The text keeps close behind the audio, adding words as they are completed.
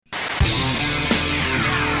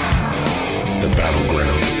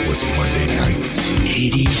those Monday nights.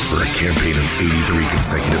 80 For a campaign of 83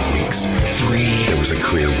 consecutive weeks, 3 there was a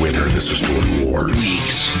clear winner of this historic war.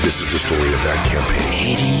 weeks. This is the story of that campaign.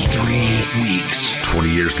 83 weeks. 20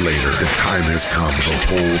 years later, the time has come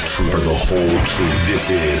for the whole truth. This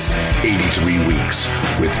is 83 Weeks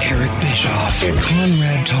with Eric Bischoff and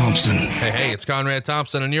Conrad Thompson. Hey, it's Conrad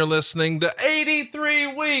Thompson, and you're listening to 83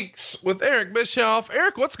 Weeks with Eric Bischoff.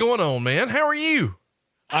 Eric, what's going on, man? How are you?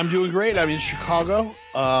 I'm doing great. I'm in Chicago.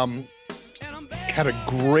 Had a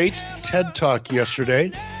great TED Talk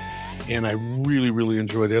yesterday, and I really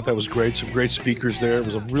enjoyed that. That was great. Some great speakers there. It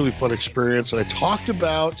was a really fun experience. And I talked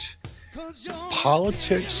about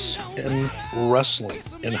politics and wrestling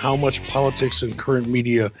and how much politics and current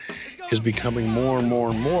media is becoming more and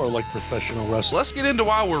more like professional wrestling. Let's get into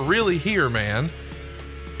why we're really here, man.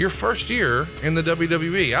 Your first year in the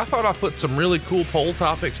WWE. I thought I put some really cool poll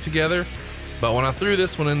topics together, but when I threw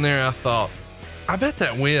this one in there, I thought, I bet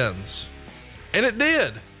that wins. And it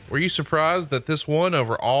did. Were you surprised that this won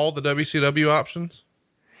over all the WCW options?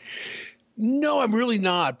 No, I'm really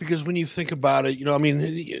not, because when you think about it,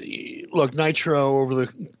 look, Nitro over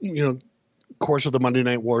the, course of the Monday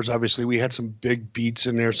Night Wars, obviously we had some big beats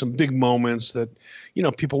in there, some big moments that,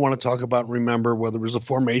 people want to talk about and remember, whether it was the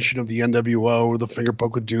formation of the NWO or the Finger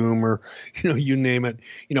Poke of Doom or, you name it,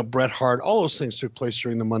 Bret Hart, all those things took place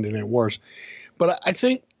during the Monday Night Wars. But I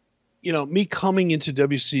think, me coming into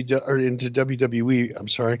WWE,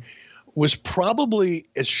 was probably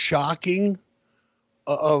as shocking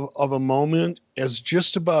of a moment as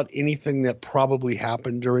just about anything that probably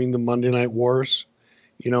happened during the Monday Night Wars,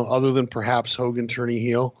 other than perhaps Hogan turning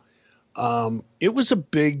heel. It was a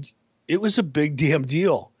big damn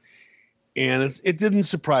deal. And it didn't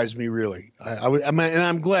surprise me really.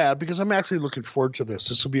 I'm glad, because I'm actually looking forward to this.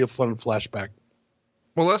 This will be a fun flashback.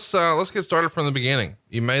 Well, let's get started from the beginning.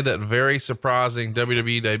 You made that very surprising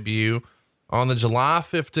WWE debut on the July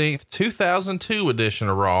 15th, 2002 edition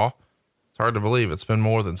of Raw. It's hard to believe it's been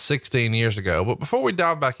more than 16 years ago. But before we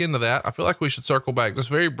dive back into that, I feel like we should circle back just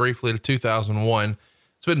very briefly to 2001.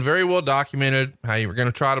 It's been very well documented how you were going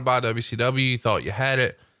to try to buy WCW. You thought you had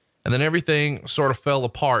it, and then everything sort of fell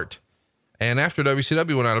apart. And after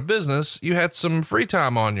WCW went out of business, you had some free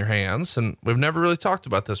time on your hands. And we've never really talked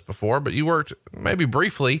about this before, but you worked maybe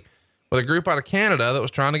briefly with a group out of Canada that was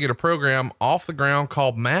trying to get a program off the ground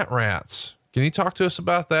called Mat Rats. Can you talk to us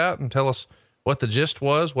about that and tell us what the gist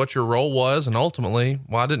was, what your role was, and ultimately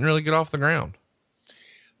why it didn't really get off the ground?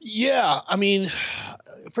 Yeah.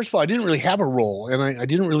 First of all, I didn't really have a role, and I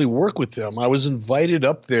didn't really work with them. I was invited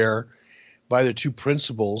up there by the two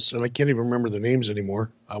principals, and I can't even remember their names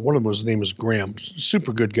anymore. One of them, his name was Graham,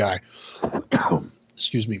 super good guy.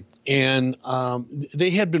 Excuse me. And they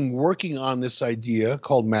had been working on this idea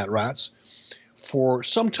called Mat Rats for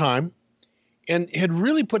some time, and had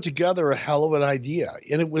really put together a hell of an idea.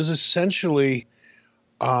 And it was essentially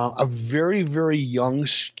a very, very young,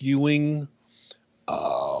 skewing,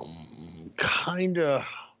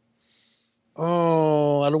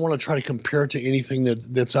 I don't want to try to compare it to anything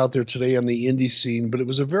that's out there today on the indie scene, but it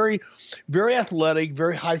was a very, very athletic,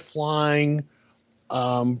 very high flying,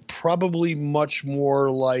 probably much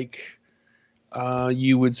more like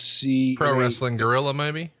you would see Pro Wrestling Guerrilla,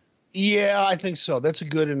 maybe? Yeah, I think so. That's a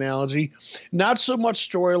good analogy. Not so much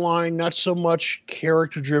storyline, not so much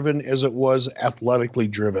character driven as it was athletically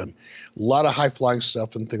driven. A lot of high flying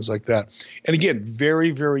stuff and things like that. And again,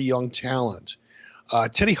 very, very young talent.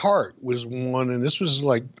 Teddy Hart was one, and this was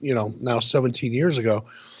now 17 years ago.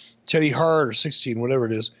 Teddy Hart, or 16, whatever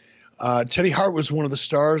it is. Teddy Hart was one of the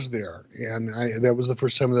stars there. And that was the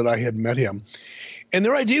first time that I had met him. And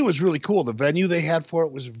their idea was really cool. The venue they had for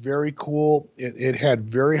it was very cool. It had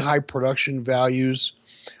very high production values,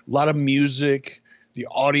 a lot of music. The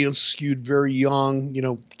audience skewed very young,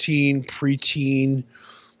 teen, preteen,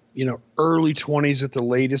 early 20s at the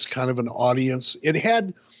latest kind of an audience. It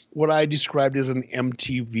had what I described as an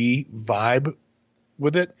MTV vibe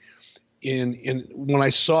with it. And when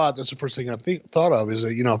I saw it, that's the first thing I thought of is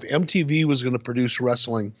that, if MTV was going to produce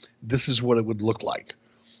wrestling, this is what it would look like,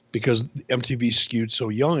 because MTV skewed so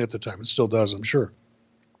young at the time. It still does, I'm sure.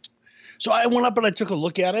 So I went up and I took a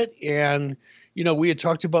look at it, and, we had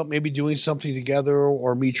talked about maybe doing something together,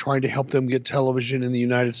 or me trying to help them get television in the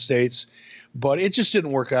United States, but it just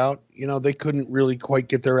didn't work out. They couldn't really quite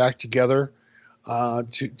get their act together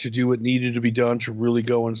to do what needed to be done to really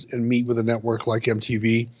go and meet with a network like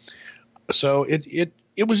MTV. So it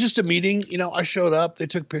was just a meeting. I showed up, they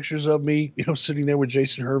took pictures of me, sitting there with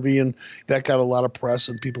Jason Hervey, and that got a lot of press,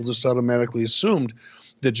 and people just automatically assumed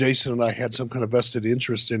that Jason and I had some kind of vested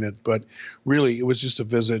interest in it. But really, it was just a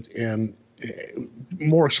visit and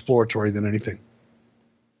more exploratory than anything.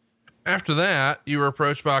 After that, you were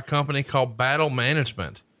approached by a company called Battle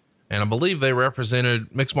Management, and I believe they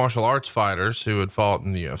represented mixed martial arts fighters who had fought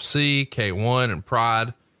in the UFC, K1, and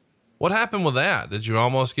Pride. What happened with that? Did you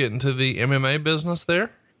almost get into the MMA business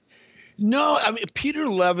there? No, I mean, Peter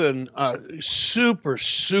Levin, super,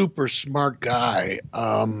 super smart guy.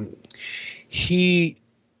 I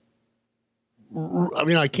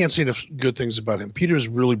can't say enough good things about him. Peter's a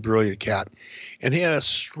really brilliant cat, and he had a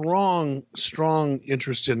strong, strong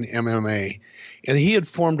interest in MMA, and he had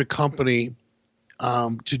formed a company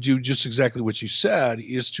to do just exactly what you said,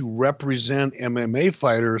 is to represent MMA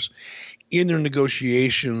fighters in their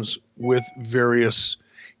negotiations with various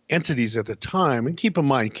entities at the time. And keep in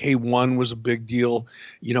mind, K1 was a big deal,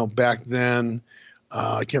 back then.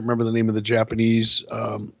 I can't remember the name of the Japanese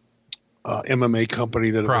MMA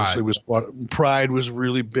company that eventually was bought. Pride was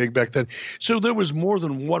really big back then. So there was more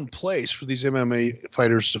than one place for these MMA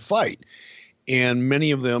fighters to fight. And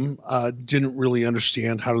many of them didn't really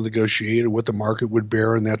understand how to negotiate or what the market would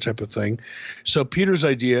bear and that type of thing. So Peter's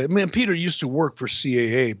idea, Peter used to work for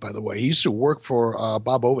CAA, by the way. He used to work for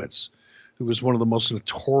Bob Ovitz, who was one of the most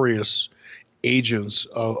notorious agents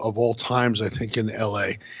of all times, I think, in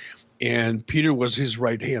LA. And Peter was his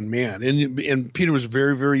right-hand man. And Peter was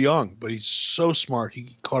very, very young, but he's so smart.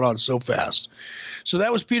 He caught on so fast. So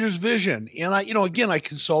that was Peter's vision. And I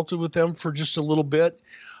consulted with them for just a little bit.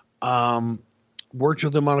 Worked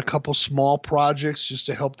with them on a couple small projects just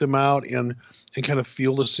to help them out and kind of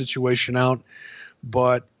feel the situation out.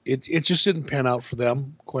 But it just didn't pan out for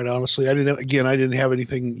them, quite honestly. I didn't have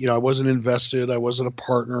anything, I wasn't invested. I wasn't a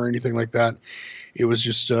partner or anything like that. It was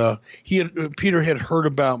just, Peter had heard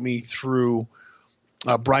about me through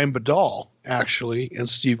Brian Badal, actually, and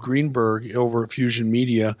Steve Greenberg over at Fusion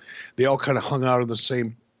Media. They all kind of hung out in the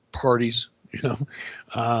same parties,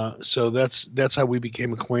 so that's how we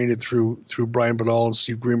became acquainted through Brian Badal and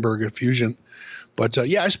Steve Greenberg at Fusion. But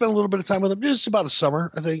I spent a little bit of time with him, just about a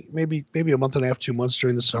summer, I think, maybe a month and a half, 2 months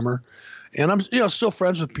during the summer. And I'm still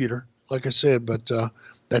friends with Peter, like I said, but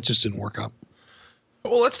that just didn't work out.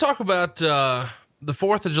 Well, let's talk about the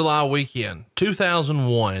 4th of July weekend,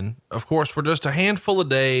 2001. Of course, we're just a handful of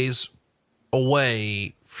days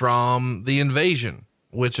away from the invasion,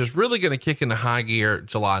 which is really going to kick into high gear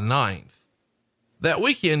July 9th. That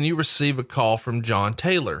weekend, you receive a call from John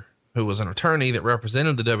Taylor, who was an attorney that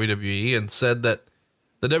represented the WWE, and said that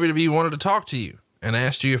the WWE wanted to talk to you and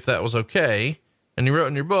asked you if that was okay. And you wrote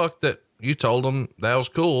in your book that you told them that was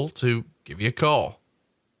cool to give you a call.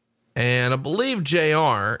 And I believe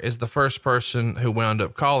JR is the first person who wound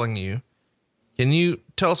up calling you. Can you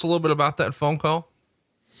tell us a little bit about that phone call?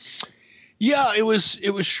 Yeah, it was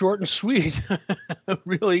short and sweet.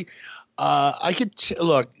 Really. I could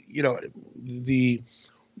look, the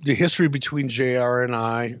history between JR and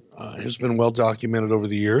I has been well documented over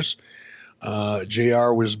the years.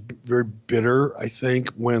 JR was very bitter, I think,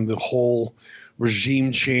 when the whole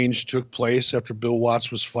regime change took place after Bill Watts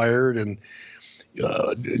was fired and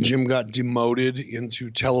Jim got demoted into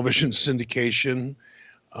television syndication,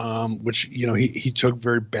 which, he took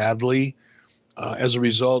very badly. As a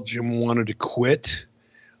result, Jim wanted to quit.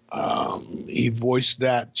 He voiced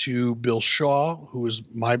that to Bill Shaw, who was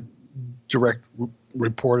my direct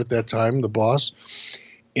report at that time, the boss.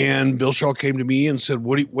 And Bill Shaw came to me and said,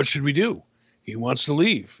 what should we do? He wants to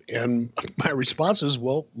leave. And my response is,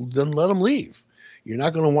 well, then let him leave. You're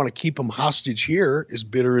not going to want to keep him hostage here, as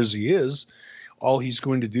bitter as he is. All he's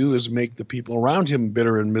going to do is make the people around him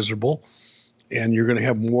bitter and miserable. And you're going to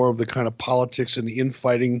have more of the kind of politics and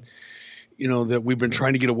infighting, that we've been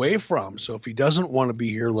trying to get away from. So if he doesn't want to be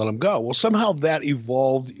here, let him go. Well, somehow that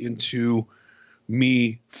evolved into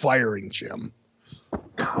me firing Jim.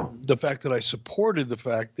 The fact that I supported the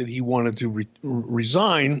fact that he wanted to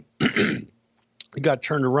resign got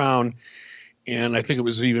turned around. And I think it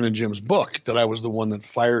was even in Jim's book that I was the one that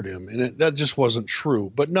fired him. And that just wasn't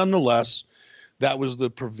true. But nonetheless, that was the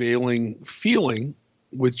prevailing feeling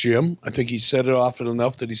with Jim. I think he said it often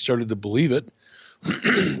enough that he started to believe it.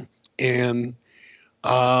 And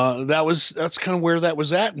that's kind of where that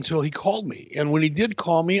was at until he called me. And when he did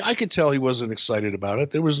call me, I could tell he wasn't excited about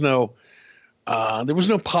it. There was no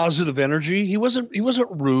positive energy. He wasn't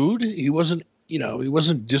rude. He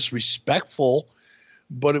wasn't disrespectful,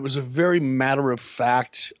 but it was a very matter of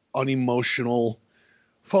fact, unemotional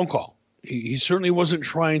phone call. He certainly wasn't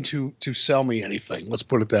trying to sell me anything. Let's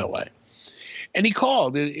put it that way. And he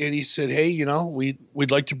called and he said, "Hey,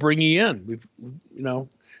 we'd like to bring you in.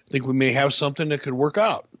 Think we may have something that could work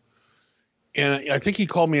out." And I think he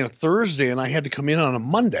called me on a Thursday and I had to come in on a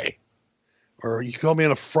Monday, or he called me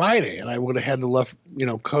on a Friday and I would have had to left,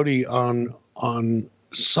 Cody on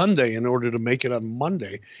Sunday in order to make it on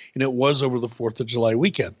Monday. And it was over the 4th of July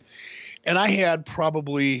weekend. And I had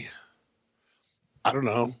probably, I don't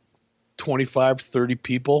know, 25, 30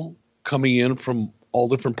 people coming in from all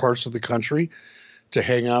different parts of the country to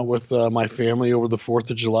hang out with my family over the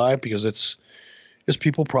 4th of July, because it's, as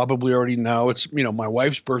people probably already know, it's, you know, my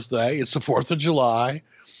wife's birthday. It's the 4th of July.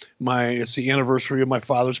 It's the anniversary of my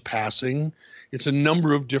father's passing. It's a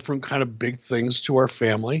number of different kind of big things to our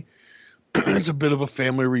family. It's a bit of a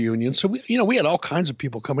family reunion. So we had all kinds of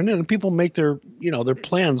people coming in, and people make their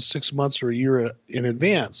plans 6 months or a year in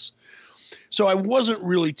advance. So I wasn't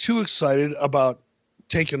really too excited about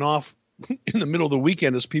taking off in the middle of the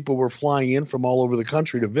weekend as people were flying in from all over the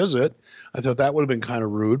country to visit. I thought that would have been kind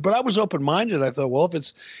of rude, but I was open-minded. I thought, well, if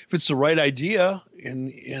it's the right idea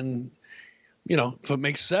and if it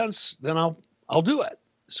makes sense, then I'll do it.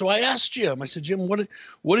 So I asked Jim. I said, Jim,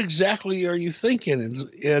 what exactly are you thinking?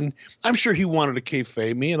 And I'm sure he wanted to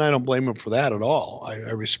kayfabe me, and I don't blame him for that at all.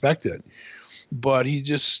 I respect it. But he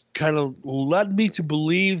just kind of led me to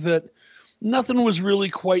believe that nothing was really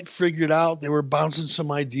quite figured out. They were bouncing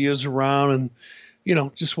some ideas around,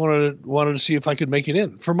 and just wanted to see if I could make it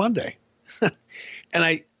in for Monday. And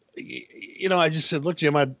I just said, look,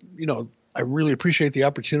 Jim, I really appreciate the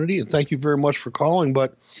opportunity, and thank you very much for calling,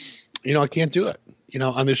 but I can't do it.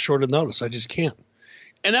 On this short of notice, I just can't.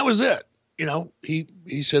 And that was it.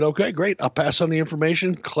 He said, okay, great. I'll pass on the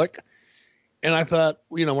information. Click. And I thought,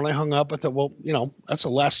 when I hung up, I thought, well, that's the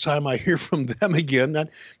last time I hear from them again.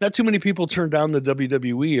 Not too many people turn down the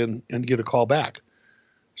WWE and get a call back.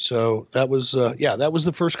 So that was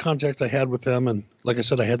the first contact I had with them. And like I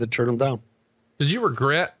said, I had to turn them down. Did you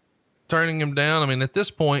regret turning him down? I mean, at this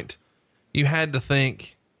point you had to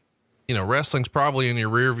think, wrestling's probably in your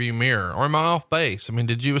rear view mirror, or am I off base? I mean,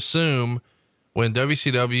 did you assume when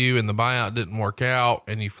WCW and the buyout didn't work out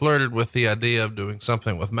and you flirted with the idea of doing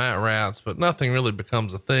something with Matt Rats, but nothing really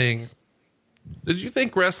becomes a thing? Did you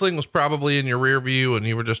think wrestling was probably in your rear view and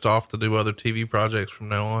you were just off to do other TV projects from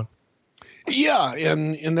now on? Yeah.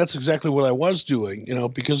 And that's exactly what I was doing,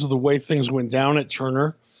 because of the way things went down at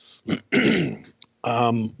Turner.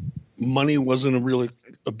 Money wasn't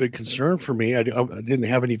a big concern for me. I didn't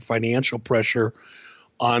have any financial pressure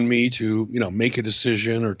on me to, make a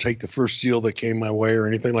decision or take the first deal that came my way or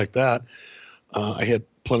anything like that. I had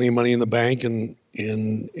plenty of money in the bank, and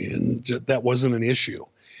that wasn't an issue.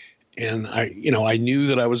 And I knew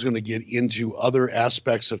that I was going to get into other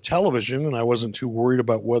aspects of television, and I wasn't too worried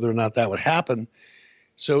about whether or not that would happen.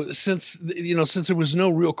 So since there was no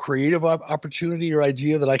real creative opportunity or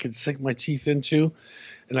idea that I could sink my teeth into,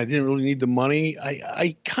 and I didn't really need the money,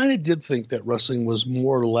 I kind of did think that wrestling was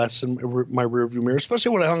more or less in my rearview mirror,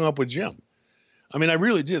 especially when I hung up with Jim. I mean, I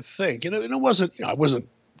really did think, and it wasn't, I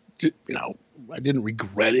didn't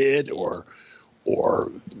regret it or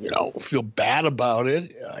feel bad about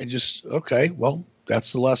it. I just, okay, well,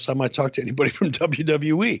 that's the last time I talked to anybody from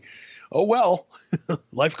WWE. Oh, well,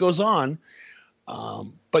 life goes on.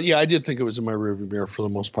 But yeah, I did think it was in my rearview mirror for the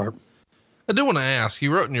most part. I do want to ask,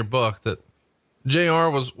 you wrote in your book that JR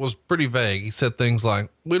was pretty vague. He said things like,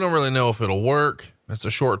 we don't really know if it'll work. It's a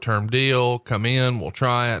short-term deal. Come in, we'll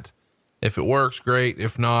try it. If it works, great.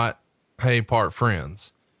 If not, hey, part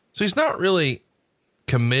friends. So he's not really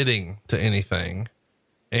committing to anything.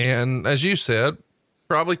 And as you said,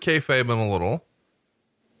 probably kayfabing a little.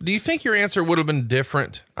 Do you think your answer would have been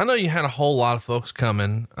different? I know you had a whole lot of folks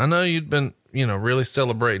coming. I know you'd been, really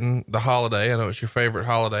celebrating the holiday. I know it's your favorite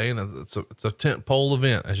holiday, and it's a tent pole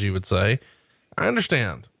event, as you would say. I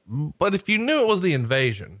understand. But if you knew it was the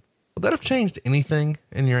invasion, would that have changed anything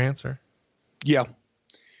in your answer? Yeah.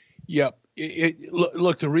 Yeah.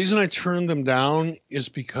 Look, the reason I turned them down is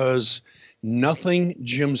because nothing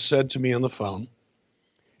Jim said to me on the phone.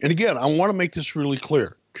 And again, I want to make this really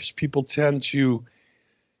clear, because people tend to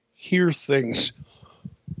hear things,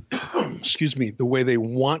 excuse me, the way they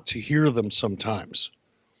want to hear them sometimes.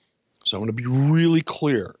 So I'm going to be really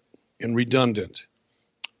clear and redundant.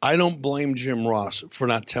 I don't blame Jim Ross for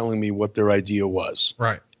not telling me what their idea was.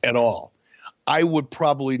 Right. At all. I would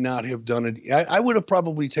probably not have done it. I would have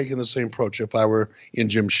probably taken the same approach if I were in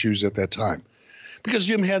Jim's shoes at that time, because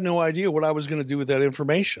Jim had no idea what I was going to do with that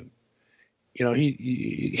information.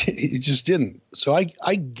 He just didn't. So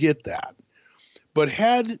I get that. But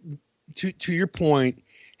to your point,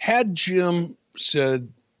 had Jim said,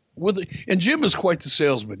 and Jim is quite the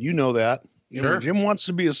salesman, you know that. Sure. Jim wants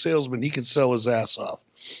to be a salesman. He can sell his ass off.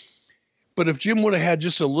 But if Jim would have had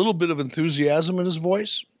just a little bit of enthusiasm in his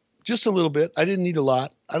voice, just a little bit, I didn't need a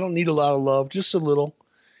lot. I don't need a lot of love, just a little.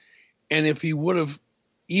 And if he would have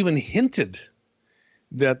even hinted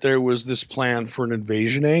that there was this plan for an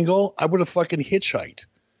invasion angle, I would have fucking hitchhiked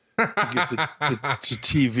to get to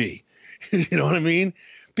TV. You know what I mean?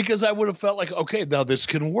 Because I would have felt like, okay, now this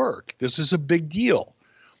can work. This is a big deal.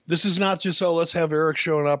 This is not just, oh, let's have Eric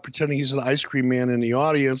showing up pretending he's an ice cream man in the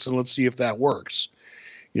audience and let's see if that works.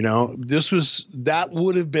 You know, that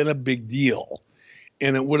would have been a big deal.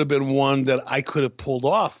 And it would have been one that I could have pulled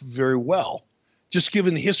off very well, just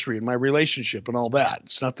given the history and my relationship and all that.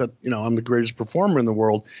 It's not that, you know, I'm the greatest performer in the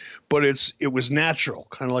world, but it was natural,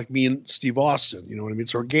 kind of like me and Steve Austin. You know what I mean?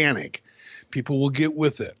 It's organic. People will get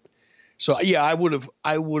with it. So yeah, I would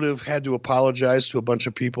have had to apologize to a bunch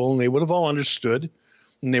of people, and they would have all understood,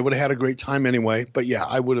 and they would have had a great time anyway. But yeah,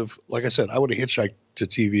 I would have, like I said, I would have hitchhiked to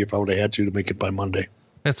TV if I would have had to make it by Monday.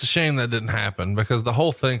 It's a shame that didn't happen, because the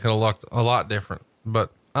whole thing could have looked a lot different.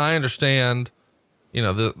 But I understand, you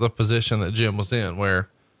know, the position that Jim was in, where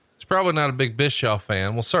he's probably not a big Bischoff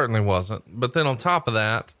fan. Well, certainly wasn't. But then on top of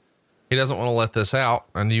that, he doesn't want to let this out.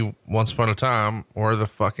 And you, once upon a time, were the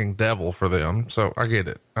fucking devil for them. So I get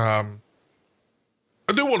it.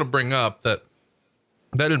 I do want to bring up that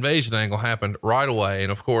invasion angle happened right away.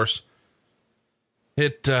 And of course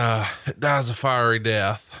it dies a fiery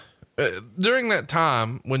death. During that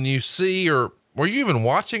time, when you see, or were you even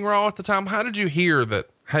watching Raw at the time? How did you hear that,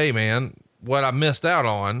 hey man, what I missed out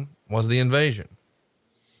on was the invasion?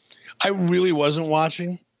 I really wasn't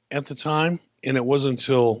watching at the time. And it wasn't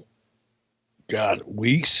until,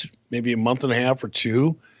 weeks, maybe a month and a half or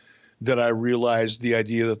two, that I realized the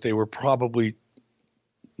idea that they were probably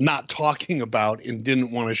not talking about and didn't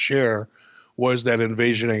want to share was that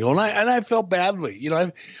invasion angle. And I felt badly, you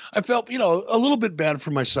know, I felt, you know, a little bit bad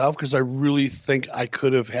for myself, because I really think I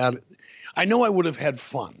could have I know I would have had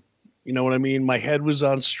fun. You know what I mean? My head was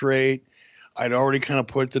on straight. I'd already kind of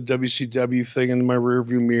put the WCW thing in my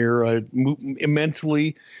rearview mirror. I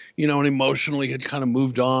mentally, you know, and emotionally had kind of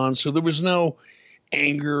moved on. So there was no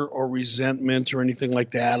anger or resentment or anything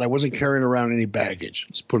like that. I wasn't carrying around any baggage.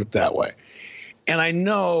 Let's put it that way. And I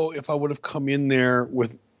know if I would have come in there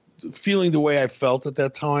with feeling the way I felt at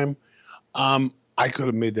that time, I could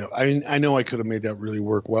have made that. I know I could have made that really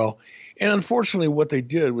work well. And unfortunately, what they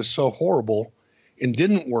did was so horrible and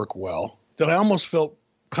didn't work well that I almost felt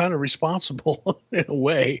kind of responsible in a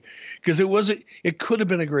way, because it could have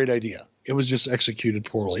been a great idea. It was just executed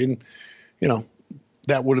poorly. And, you know,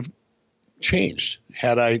 that would have changed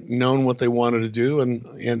had I known what they wanted to do,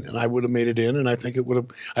 and I would have made it in. And I think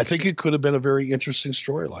it could have been a very interesting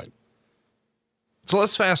storyline. So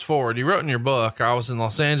let's fast forward. You wrote in your book, I was in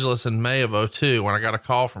Los Angeles in May of 2002 when I got a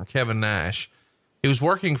call from Kevin Nash. He was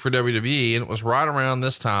working for WWE, and it was right around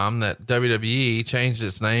this time that WWE changed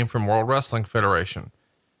its name from World Wrestling Federation.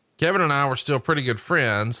 Kevin and I were still pretty good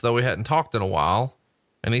friends, though we hadn't talked in a while.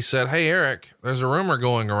 And he said, "Hey, Eric, there's a rumor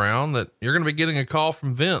going around that you're going to be getting a call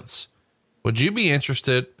from Vince. Would you be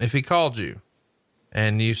interested if he called you?"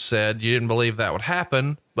 And you said you didn't believe that would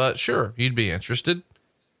happen, but sure, you'd be interested.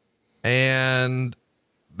 And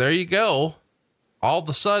there you go. All of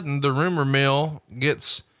a sudden, the rumor mill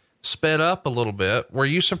gets sped up a little bit. Were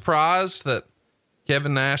you surprised that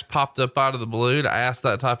Kevin Nash popped up out of the blue to ask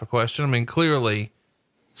that type of question? I mean, clearly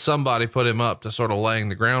somebody put him up to sort of laying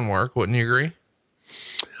the groundwork. Wouldn't you agree?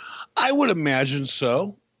 I would imagine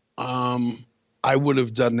so. I would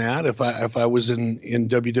have done that if I was in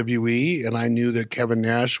WWE and I knew that Kevin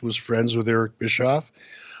Nash was friends with Eric Bischoff.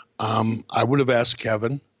 I would have asked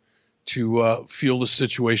Kevin to feel the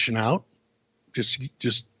situation out.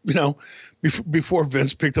 Just, you know, before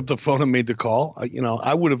Vince picked up the phone and made the call,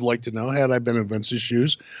 I would have liked to know, had I been in Vince's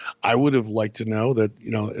shoes, I would have liked to know that, you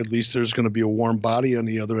know, at least there's going to be a warm body on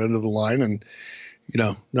the other end of the line and, you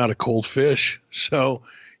know, not a cold fish. So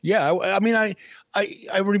yeah, I mean, I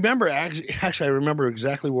remember actually, I remember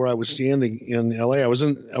exactly where I was standing in LA. I was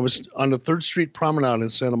on the 3rd Street Promenade in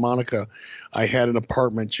Santa Monica. I had an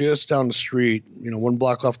apartment just down the street, you know, 1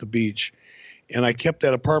 block off the beach. And I kept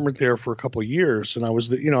that apartment there for a couple of years. And I was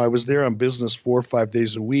there on business 4 or 5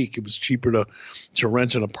 days a week. It was cheaper to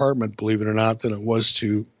rent an apartment, believe it or not, than it was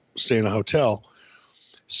to stay in a hotel.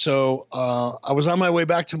 So I was on my way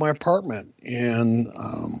back to my apartment, and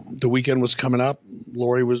the weekend was coming up.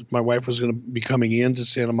 My wife was going to be coming in to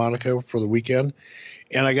Santa Monica for the weekend.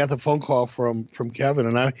 And I got the phone call from Kevin,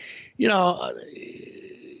 and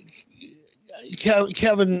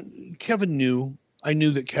Kevin knew. I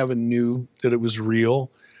knew that Kevin knew that it was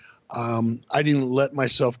real. I didn't let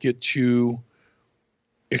myself get too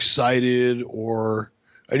excited, or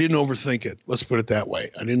I didn't overthink it. Let's put it that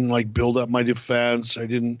way. I didn't build up my defense. I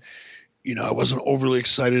didn't, I wasn't overly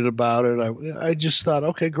excited about it. I just thought,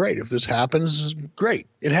 okay, great. If this happens, great.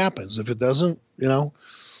 It happens. If it doesn't,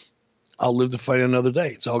 I'll live to fight another day.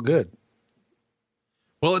 It's all good.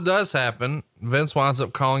 Well, it does happen. Vince winds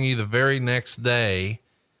up calling you the very next day,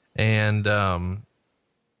 and,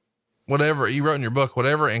 whatever you wrote in your book,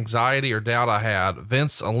 whatever anxiety or doubt I had,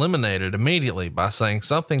 Vince eliminated immediately by saying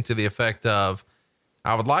something to the effect of,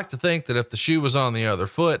 I would like to think that if the shoe was on the other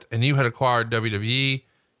foot and you had acquired WWE,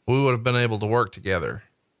 we would have been able to work together.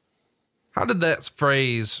 How did that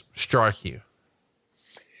phrase strike you?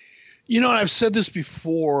 You know, I've said this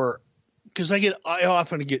before, because I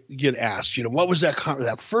often get asked, you know, what was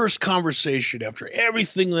that first conversation after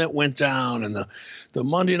everything that went down, and the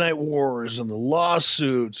Monday Night Wars and the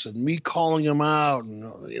lawsuits and me calling him out,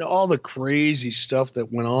 and, you know, all the crazy stuff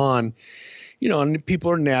that went on, you know, and people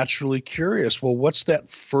are naturally curious. Well, what's that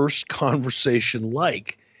first conversation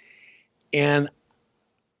like? And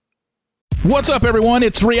what's up, everyone?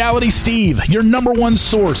 It's Reality Steve, your number one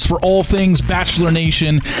source for all things Bachelor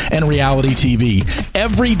Nation and reality TV.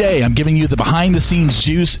 Every day, I'm giving you the behind-the-scenes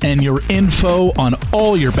juice and your info on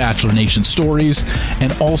all your Bachelor Nation stories,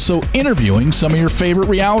 and also interviewing some of your favorite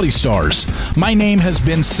reality stars. My name has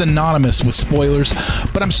been synonymous with spoilers,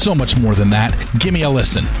 but I'm so much more than that. Give me a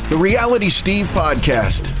listen. The Reality Steve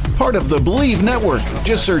Podcast, part of the Believe Network.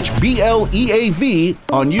 Just search BLEAV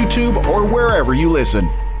on YouTube or wherever you listen.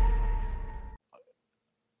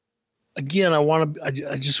 Again, I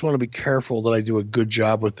just want to be careful that I do a good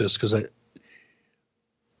job with this, because I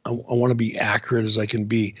want to be accurate as I can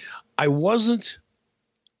be. I wasn't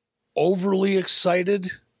overly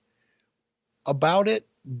excited about it,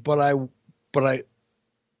 but I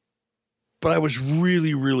was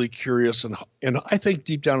really, really curious, and I think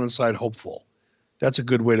deep down inside hopeful. That's a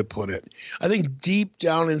good way to put it. I think deep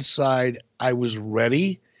down inside I was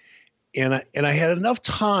ready, and I had enough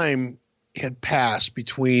time had passed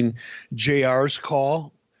between JR's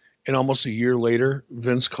call and almost a year later,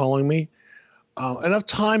 Vince calling me. Enough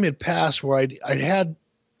time had passed where I'd had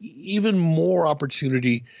even more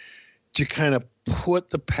opportunity to kind of put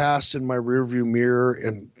the past in my rearview mirror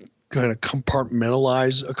and kind of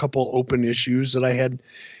compartmentalize a couple open issues that I had,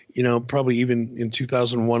 you know, probably even in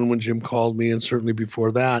 2001 when Jim called me, and certainly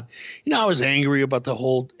before that. You know, I was angry about the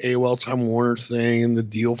whole AOL Time Warner thing and the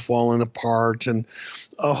deal falling apart and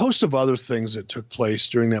a host of other things that took place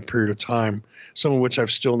during that period of time, some of which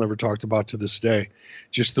I've still never talked about to this day,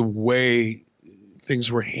 just the way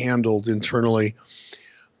things were handled internally.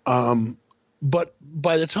 But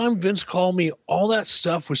by the time Vince called me, all that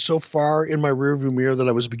stuff was so far in my rearview mirror that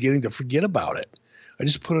I was beginning to forget about it. I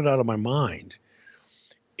just put it out of my mind.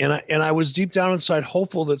 And I was deep down inside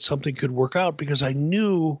hopeful that something could work out, because I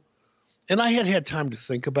knew, and I had time to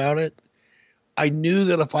think about it. I knew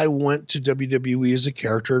that if I went to WWE as a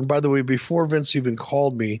character, and by the way, before Vince even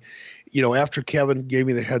called me, you know, after Kevin gave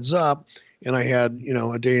me the heads up and I had, you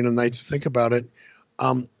know, a day and a night to think about it,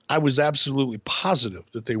 I was absolutely positive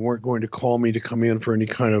that they weren't going to call me to come in for any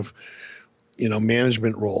kind of, you know,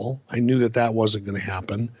 management role. I knew that wasn't going to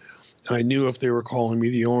happen. And I knew if they were calling me,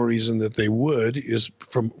 the only reason that they would is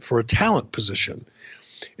for a talent position.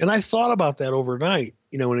 And I thought about that overnight,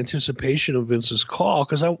 you know, in anticipation of Vince's call,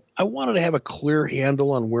 because I wanted to have a clear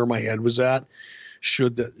handle on where my head was at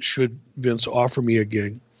should Vince offer me a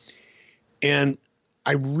gig. And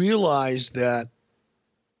I realized that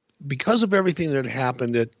because of everything that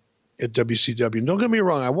happened at WCW, and don't get me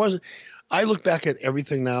wrong, I look back at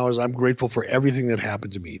everything now as I'm grateful for everything that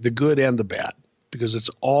happened to me, the good and the bad, because it's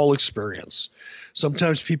all experience.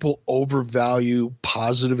 Sometimes people overvalue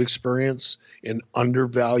positive experience and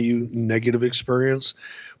undervalue negative experience.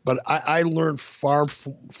 But I learned far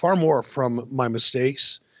more from my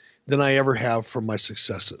mistakes than I ever have from my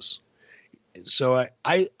successes. So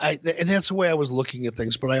and that's the way I was looking at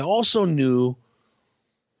things. But I also knew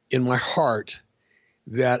in my heart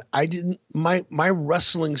that my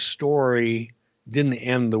wrestling story didn't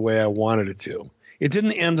end the way I wanted it to. It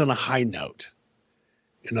didn't end on a high note,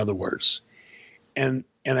 in other words. And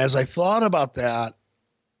as I thought about that,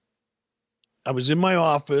 I was in my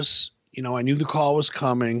office, you know, I knew the call was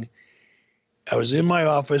coming. I was in my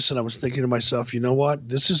office and I was thinking to myself, you know what,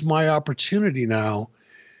 this is my opportunity now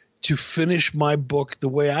to finish my book the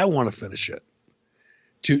way I want to finish it,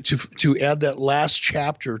 to add that last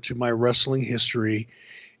chapter to my wrestling history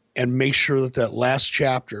and make sure that last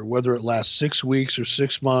chapter, whether it lasts 6 weeks or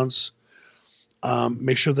 6 months,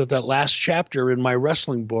 make sure that last chapter in my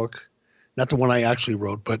wrestling book, not the one I actually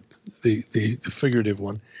wrote, but the figurative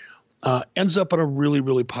one, ends up on a really,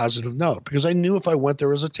 really positive note. Because I knew if I went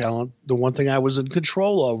there as a talent, the one thing I was in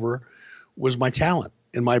control over was my talent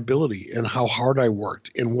and my ability and how hard I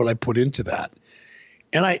worked and what I put into that.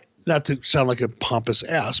 And not to sound like a pompous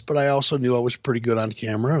ass, but I also knew I was pretty good on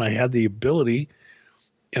camera and I had the ability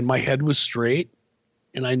and my head was straight,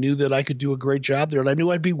 and I knew that I could do a great job there. And I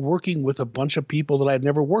knew I'd be working with a bunch of people that I'd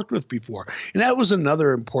never worked with before. And that was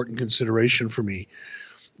another important consideration for me,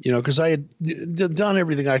 because I had done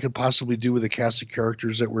everything I could possibly do with a cast of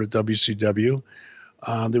characters that were at WCW.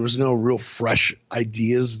 There was no real fresh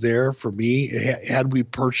ideas there for me. Had we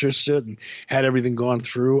purchased it and had everything gone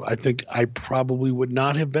through, I think I probably would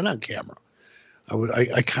not have been on camera.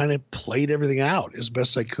 I kind of played everything out as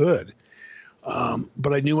best I could.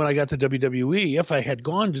 But I knew when I got to WWE, if I had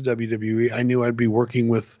gone to WWE, I knew I'd be working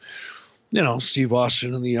with, Steve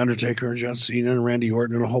Austin and The Undertaker and John Cena and Randy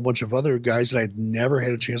Orton and a whole bunch of other guys that I'd never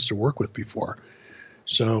had a chance to work with before.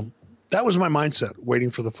 So that was my mindset, waiting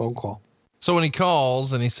for the phone call. So when he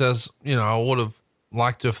calls and he says, I would have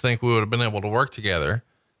liked to think we would have been able to work together.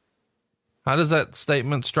 How does that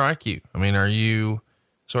statement strike you? I mean, are you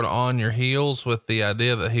sort of on your heels with the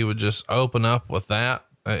idea that he would just open up with that?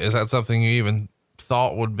 Is that something you even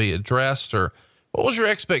thought would be addressed, or what was your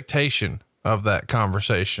expectation of that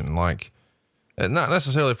conversation? Like, not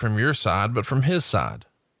necessarily from your side, but from his side.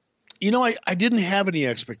 I didn't have any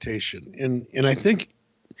expectation, and I think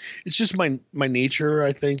it's just my nature,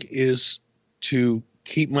 I think, is to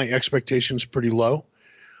keep my expectations pretty low.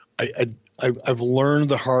 I've learned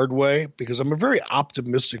the hard way because I'm a very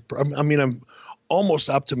optimistic. I'm almost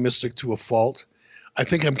optimistic to a fault. I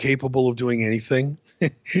think I'm capable of doing anything.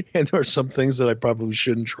 And there are some things that I probably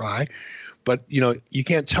shouldn't try, but you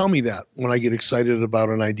can't tell me that when I get excited about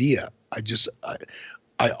an idea.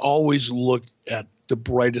 I always look at the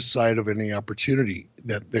brightest side of any opportunity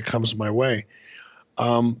that comes my way.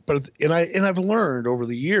 But I've learned over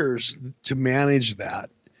the years to manage that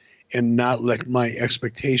and not let my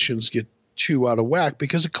expectations get too out of whack,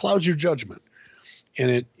 because it clouds your judgment.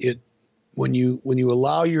 And when you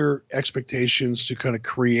allow your expectations to kind of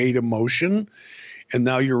create emotion, and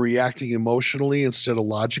now you're reacting emotionally instead of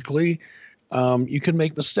logically, you can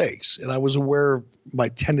make mistakes. And I was aware of my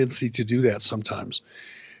tendency to do that sometimes.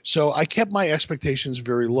 So I kept my expectations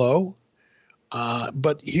very low.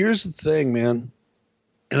 But here's the thing, man.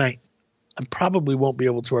 And I probably won't be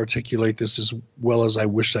able to articulate this as well as I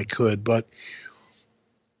wish I could, but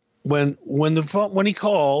when he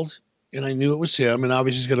called and I knew it was him, and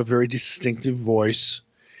obviously he's got a very distinctive voice,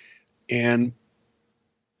 and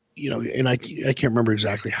and I can't remember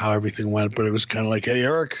exactly how everything went, but it was kind of like, "Hey,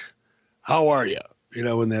 Eric, how are you?"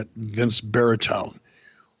 In that Vince baritone.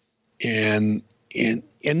 And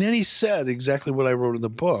then he said exactly what I wrote in the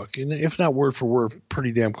book, and if not word for word,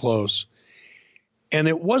 pretty damn close. And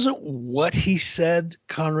it wasn't what he said,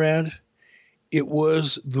 Conrad. It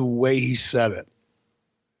was the way he said it.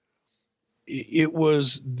 It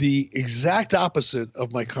was the exact opposite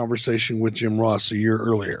of my conversation with Jim Ross a year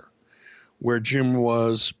earlier, where Jim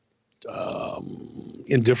was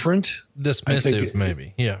indifferent. Dismissive,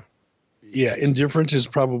 maybe. Yeah. Yeah, indifferent is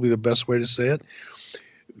probably the best way to say it.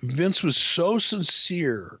 Vince was so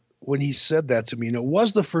sincere when he said that to me, and it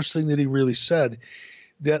was the first thing that he really said,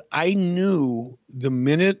 that I knew the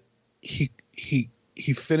minute he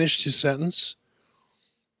finished his sentence,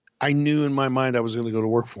 I knew in my mind I was going to go to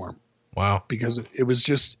work for him. Wow. Because it was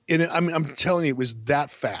just, I'm telling you, it was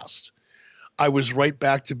that fast. I was right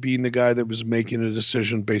back to being the guy that was making a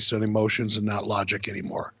decision based on emotions and not logic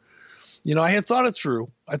anymore. I had thought it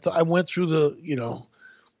through. I went through the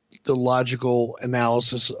logical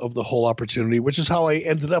analysis of the whole opportunity, which is how I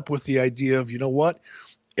ended up with the idea of,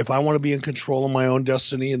 if I want to be in control of my own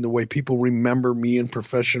destiny and the way people remember me in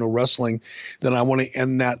professional wrestling, then I want to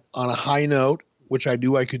end that on a high note, which I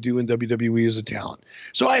knew I could do in WWE as a talent.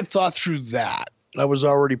 So I had thought through that. I was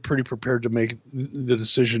already pretty prepared to make the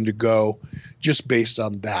decision to go just based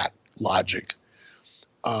on that logic.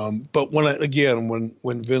 But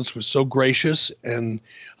when Vince was so gracious, and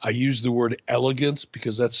I used the word elegant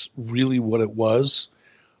because that's really what it was,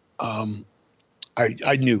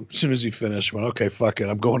 I knew as soon as he finished, I went, okay, fuck it,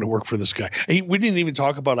 I'm going to work for this guy. We didn't even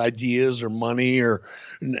talk about ideas or money or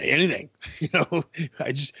anything.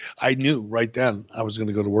 I knew right then I was going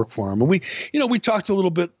to go to work for him. And we talked a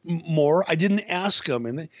little bit more. I didn't ask him,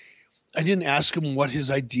 what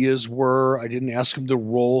his ideas were. I didn't ask him the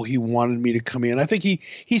role he wanted me to come in. I think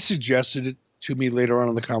he suggested it to me later on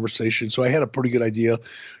in the conversation. So I had a pretty good idea,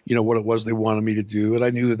 what it was they wanted me to do. And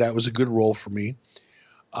I knew that was a good role for me.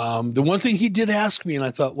 The one thing he did ask me, and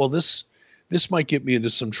I thought, well, this might get me into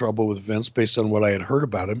some trouble with Vince based on what I had heard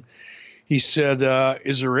about him. He said,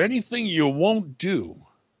 is there anything you won't do?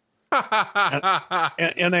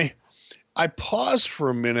 and I paused for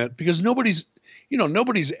a minute because nobody's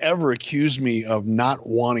ever accused me of not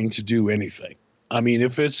wanting to do anything.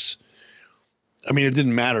 It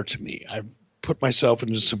didn't matter to me. I put myself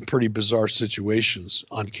into some pretty bizarre situations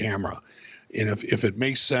on camera. And if it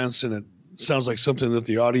makes sense and it sounds like something that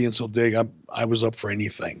the audience will dig, I was up for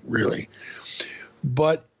anything, really.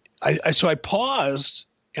 But so I paused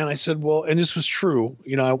and I said, well, and this was true.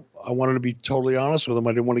 I wanted to be totally honest with him.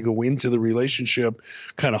 I didn't want to go into the relationship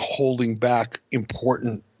kind of holding back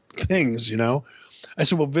important things, I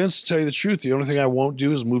said, well, Vince, to tell you the truth, the only thing I won't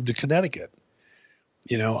do is move to Connecticut.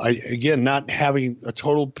 Not having a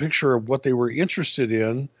total picture of what they were interested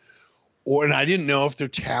in, and I didn't know if their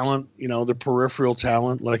talent, their peripheral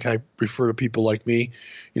talent, like I refer to people like me,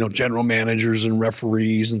 general managers and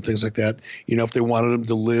referees and things like that, if they wanted them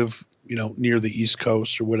to live, near the East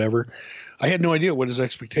Coast or whatever. I had no idea what his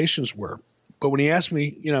expectations were. But when he asked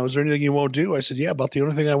me, is there anything you won't do? I said, yeah, about the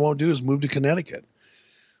only thing I won't do is move to Connecticut.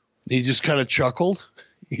 He just kind of chuckled.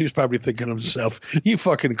 He was probably thinking to himself, you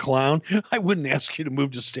fucking clown. I wouldn't ask you to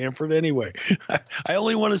move to Stanford anyway. I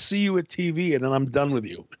only want to see you at TV and then I'm done with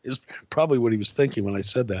you, is probably what he was thinking when I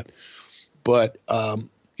said that. But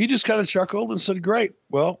he just kind of chuckled and said, great,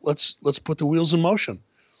 well, let's put the wheels in motion.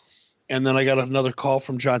 And then I got another call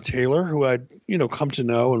from John Taylor, who I'd, come to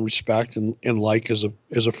know and respect and like as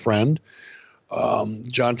a friend.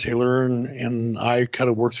 John Taylor and I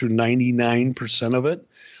kind of worked through 99% of it.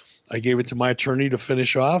 I gave it to my attorney to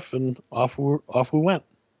finish off, and off we went.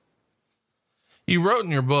 You wrote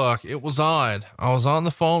in your book, it was odd. I was on the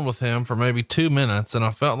phone with him for maybe 2 minutes and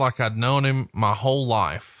I felt like I'd known him my whole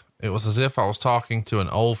life. It was as if I was talking to an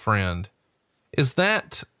old friend.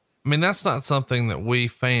 That's not something that we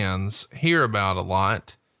fans hear about a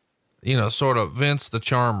lot, sort of Vince the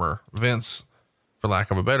charmer, Vince, for lack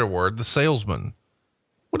of a better word, the salesman.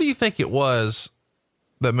 What do you think it was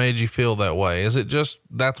that made you feel that way? Is it just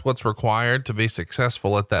that's what's required to be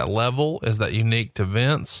successful at that level? Is that unique to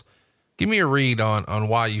Vince? Give me a read on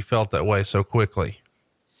why you felt that way so quickly.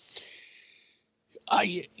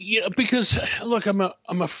 Because look, I'm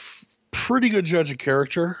a pretty good judge of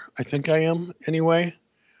character. I think I am anyway.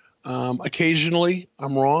 Occasionally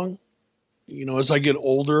I'm wrong. As I get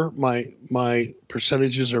older, my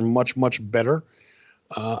percentages are much, much better.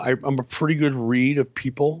 I'm a pretty good read of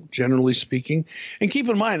people, generally speaking. And keep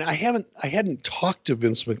in mind, I hadn't talked to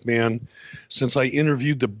Vince McMahon since I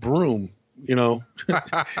interviewed the Broom,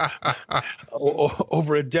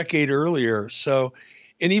 over a decade earlier. So,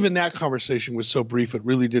 and even that conversation was so brief, it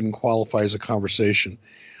really didn't qualify as a conversation.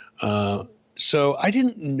 So I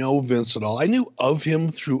didn't know Vince at all. I knew of him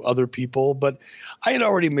through other people, but I had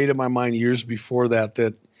already made up my mind years before that,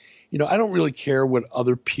 I don't really care what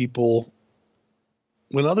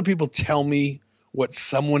when other people tell me what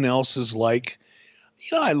someone else is like,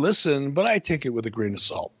 I listen, but I take it with a grain of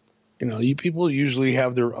salt. People usually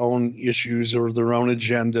have their own issues or their own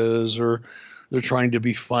agendas, or they're trying to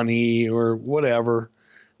be funny or whatever.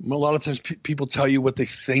 A lot of times people tell you what they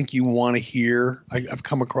think you want to hear. I've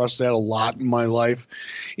come across that a lot in my life,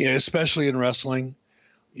 especially in wrestling.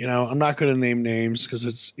 I'm not going to name names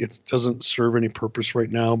because it doesn't serve any purpose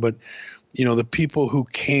right now, but the people who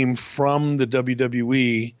came from the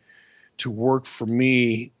WWE to work for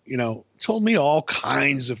me, told me all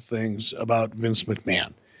kinds of things about Vince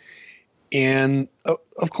McMahon. And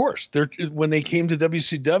of course, when they came to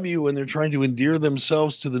WCW and they're trying to endear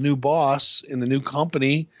themselves to the new boss in the new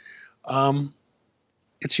company,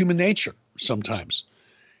 it's human nature sometimes.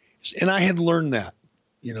 And I had learned that,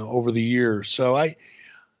 over the years. So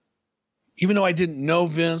even though I didn't know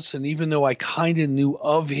Vince, and even though I kind of knew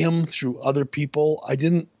of him through other people, I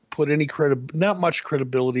didn't put not much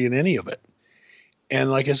credibility in any of it. And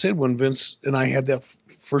like I said, when Vince and I had that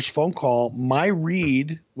first phone call, my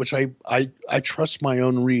read, which I trust my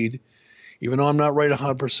own read, even though I'm not right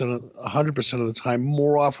 100% of the time,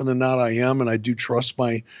 more often than not I am, and I do trust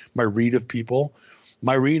my read of people.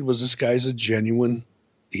 My read was, this guy's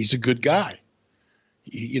he's a good guy.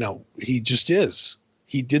 He just is.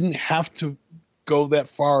 He didn't have to go that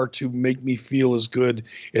far to make me feel as good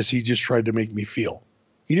as he just tried to make me feel.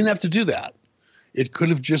 He didn't have to do that. It could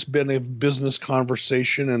have just been a business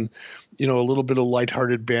conversation and, a little bit of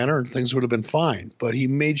lighthearted banter, and things would have been fine. But he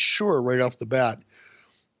made sure right off the bat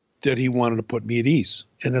that he wanted to put me at ease.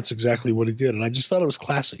 And that's exactly what he did. And I just thought it was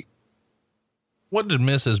classy. What did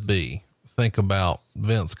Mrs. B think about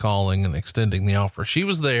Vince calling and extending the offer? She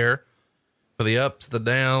was there for the ups, the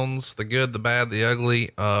downs, the good, the bad, the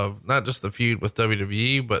ugly of not just the feud with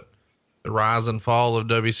WWE, but the rise and fall of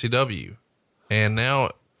WCW. And now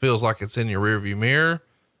it feels like it's in your rearview mirror,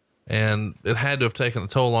 and it had to have taken a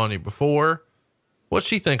toll on you before. What'd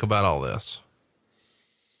she think about all this?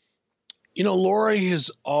 Lori has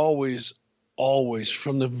always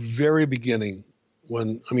from the very beginning,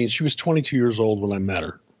 she was 22 years old when I met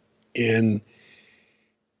her, and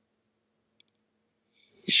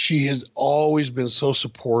she has always been so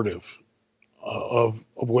supportive of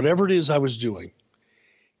whatever it is I was doing.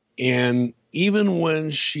 And even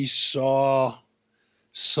when she saw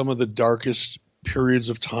some of the darkest periods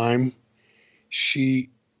of time, she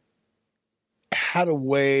had a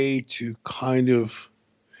way to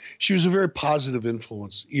she was a very positive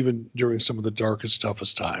influence, even during some of the darkest,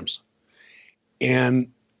 toughest times.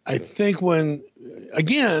 And I think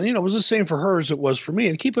again, it was the same for her as it was for me.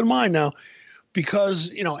 And keep in mind now,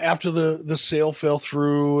 because, after the sale fell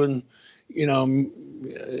through and,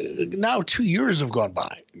 now 2 years have gone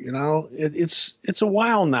by, it's a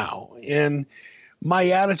while now. And my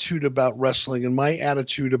attitude about wrestling and my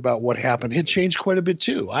attitude about what happened had changed quite a bit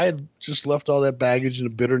too. I had just left all that baggage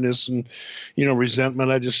and bitterness and,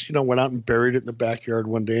 resentment. I just, went out and buried it in the backyard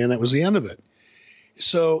one day, and that was the end of it.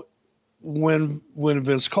 So when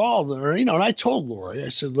Vince called, and I told Lori, I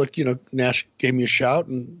said, look, Nash gave me a shout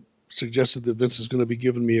and suggested that Vince is going to be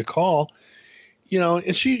giving me a call,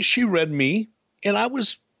 and she read me, and I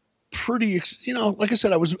was pretty, like I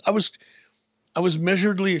said, I was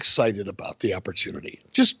measuredly excited about the opportunity,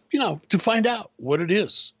 just, to find out what it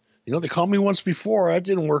is. They called me once before. It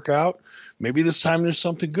didn't work out. Maybe this time there's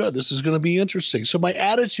something good. This is going to be interesting. So my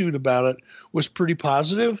attitude about it was pretty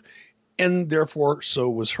positive, and therefore so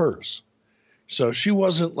was hers. So she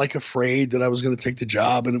wasn't like afraid that I was going to take the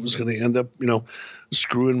job and it was going to end up,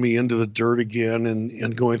 screwing me into the dirt again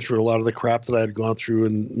and going through a lot of the crap that I had gone through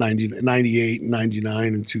in 98 and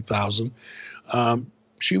 99 and 2000.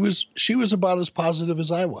 She was about as positive as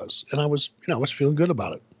I was, and I was feeling good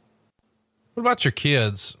about it. What about your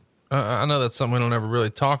kids? I know that's something we don't ever really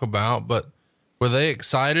talk about, but were they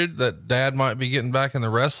excited that Dad might be getting back in the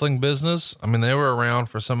wrestling business? I mean, they were around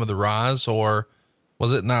for some of the rise, or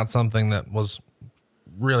was it not something that was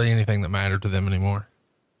really anything that mattered to them anymore?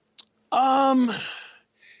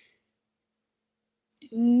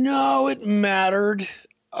 No, it mattered.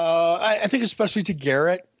 I think especially to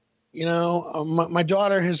Garrett. My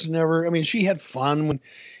daughter has never, she had fun when,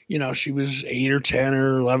 she was 8 or 10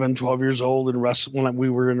 or 11, 12 years old and when we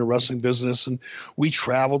were in the wrestling business, and we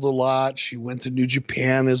traveled a lot. She went to New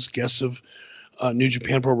Japan as guest of New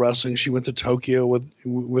Japan Pro Wrestling. She went to Tokyo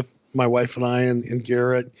with my wife and I and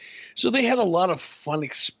Garrett. So they had a lot of fun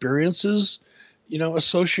experiences,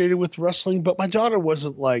 associated with wrestling, but my daughter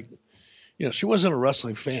wasn't like, she wasn't a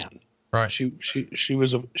wrestling fan. Right. She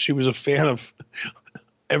was a fan of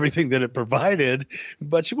everything that it provided,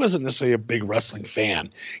 but she wasn't necessarily a big wrestling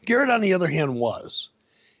fan. Garrett, on the other hand, was.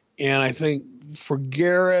 And I think for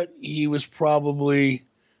Garrett, he was pretty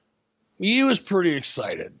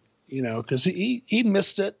excited, because he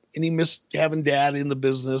missed it, and he missed having Dad in the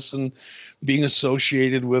business and being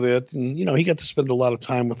associated with it. And, he got to spend a lot of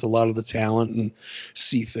time with a lot of the talent and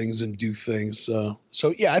see things and do things.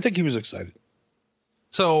 So yeah, I think he was excited.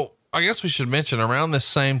 So I guess we should mention around this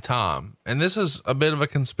same time, and this is a bit of a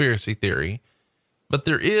conspiracy theory, but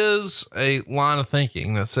there is a line of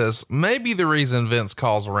thinking that says maybe the reason Vince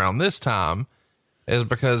calls around this time is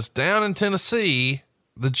because down in Tennessee,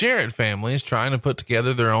 the Jarrett family is trying to put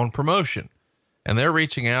together their own promotion, and they're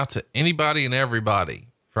reaching out to anybody and everybody,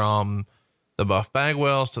 from the Buff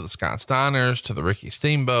Bagwells to the Scott Steiners to the Ricky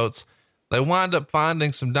Steamboats. They wind up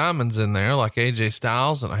finding some diamonds in there, like AJ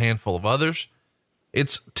Styles and a handful of others.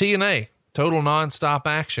 It's TNA, total nonstop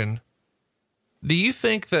action. Do you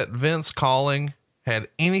think that Vince calling had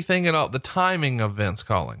anything at all, the timing of Vince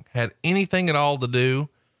calling had anything at all to do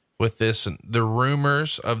with this, the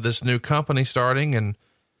rumors of this new company starting, and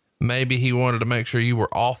maybe he wanted to make sure you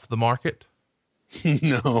were off the market?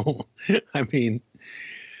 No,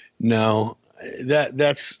 no,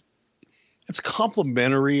 that's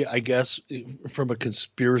complimentary, I guess, from a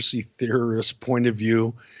conspiracy theorist point of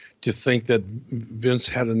view, to think that Vince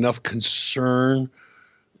had enough concern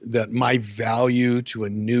that my value to a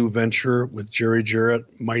new venture with Jerry Jarrett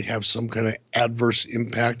might have some kind of adverse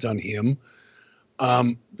impact on him.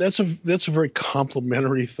 That's a very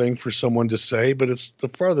complimentary thing for someone to say, but it's the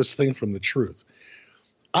farthest thing from the truth.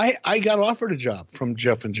 I got offered a job from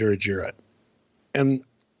Jeff and Jerry Jarrett, and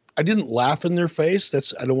I didn't laugh in their face.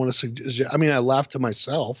 I don't want to suggest, I laughed to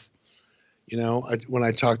myself, when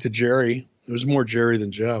I talked to Jerry. It was more Jerry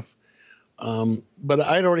than Jeff. But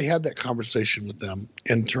I'd already had that conversation with them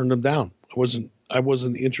and turned them down. I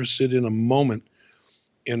wasn't interested in a moment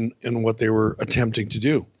in what they were attempting to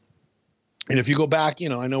do. And if you go back,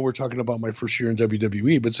 I know we're talking about my first year in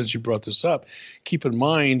WWE, but since you brought this up, keep in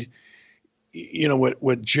mind,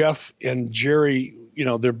 what Jeff and Jerry,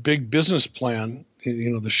 their big business plan,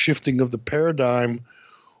 the shifting of the paradigm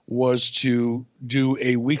was to do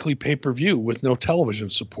a weekly pay-per-view with no television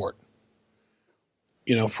support.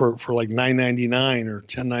 for like $9.99 or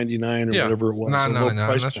 $10.99 or whatever it was.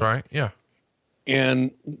 $9.99. That's right. Yeah. And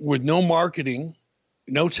with no marketing,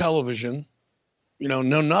 no television, no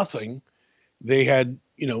nothing, they had,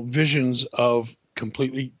 visions of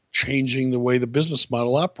completely changing the way the business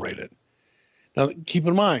model operated. Now, keep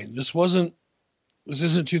in mind, this isn't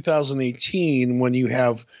 2018 when you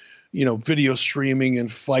have, video streaming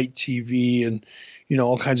and fight TV and,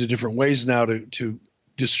 all kinds of different ways now to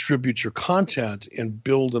distribute your content and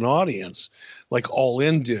build an audience like All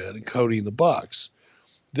In did and Cody and the Bucks.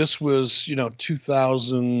 This was,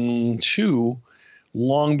 2002,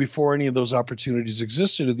 long before any of those opportunities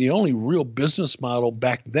existed. And the only real business model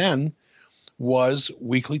back then was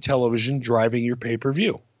weekly television driving your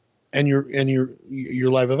pay-per-view and your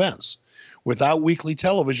live events. Without weekly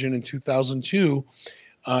television in 2002,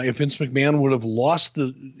 if Vince McMahon would have lost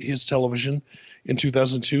his television in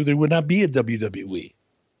 2002, there would not be a WWE.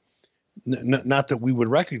 Not that we would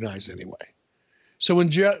recognize anyway. So when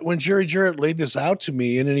Jerry Jarrett laid this out to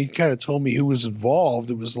me, and then he kind of told me who was involved,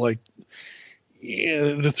 it was like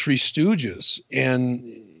the Three Stooges and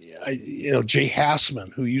Jay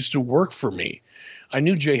Hassman, who used to work for me. I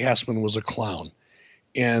knew Jay Hassman was a clown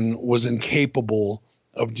and was incapable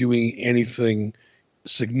of doing anything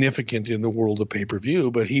significant in the world of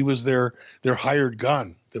pay-per-view, but he was their hired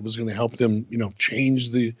gun that was going to help them,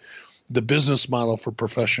 change the business model for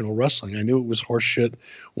professional wrestling. I knew it was horseshit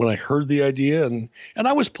when I heard the idea, and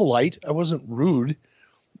I was polite. I wasn't rude,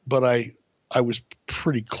 but I was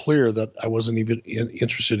pretty clear that I wasn't even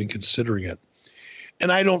interested in considering it.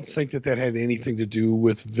 And I don't think that had anything to do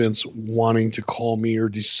with Vince wanting to call me or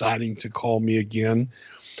deciding to call me again.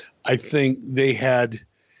 I think they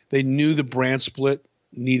knew the brand split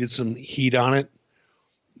needed some heat on it.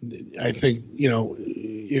 I think,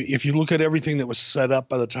 if you look at everything that was set up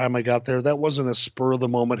by the time I got there, that wasn't a spur of the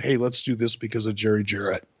moment, hey, let's do this because of Jerry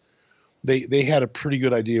Jarrett. They had a pretty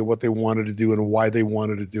good idea what they wanted to do and why they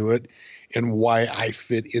wanted to do it and why I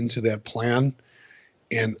fit into that plan.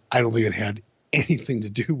 And I don't think it had anything to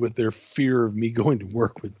do with their fear of me going to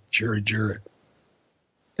work with Jerry Jarrett.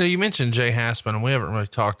 You mentioned Jay Hassman, and we haven't really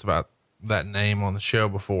talked about that name on the show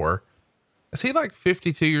before. Is he like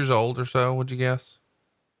 52 years old or so? Would you guess?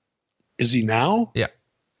 Is he now? Yeah.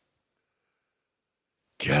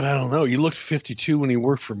 God, I don't know. He looked 52 when he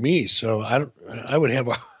worked for me. So I would have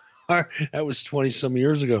that was 20 some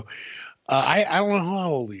years ago. I don't know how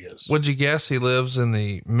old he is. Would you guess he lives in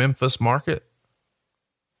the Memphis market?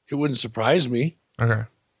 It wouldn't surprise me. Okay.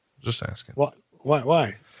 Just asking.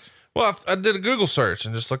 Why? Well, I did a Google search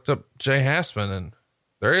and just looked up Jay Hassman, and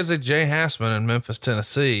there is a Jay Hassman in Memphis,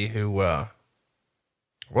 Tennessee, who,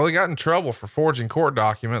 he got in trouble for forging court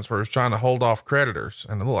documents where he was trying to hold off creditors.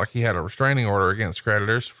 And it looked like he had a restraining order against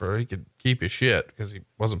creditors for he could keep his shit because he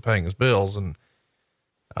wasn't paying his bills. And,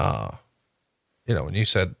 when you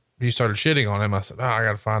said you started shitting on him, I said, I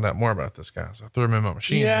got to find out more about this guy. So I threw him in my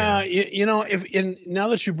machine. Yeah. Now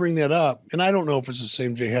that you bring that up, and I don't know if it's the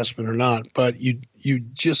same Jay Hassman or not, but you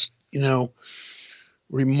just,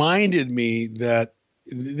 reminded me that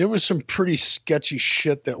there was some pretty sketchy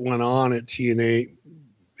shit that went on at TNA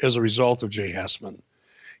as a result of Jay Hassman.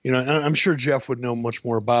 I'm sure Jeff would know much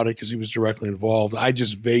more about it because he was directly involved. I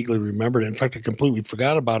just vaguely remembered it. In fact, I completely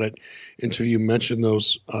forgot about it until you mentioned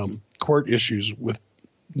those court issues with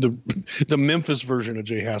the Memphis version of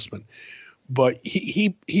Jay Hassman. But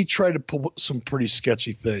he tried to pull some pretty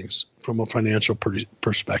sketchy things from a financial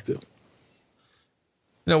perspective.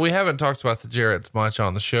 We haven't talked about the Jarretts much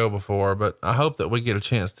on the show before, but I hope that we get a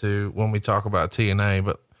chance to when we talk about TNA.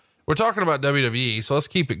 But we're talking about WWE, so let's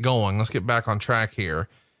keep it going. Let's get back on track here.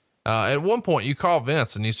 At one point you called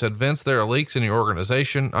Vince and you said, Vince, there are leaks in your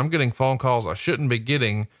organization. I'm getting phone calls I shouldn't be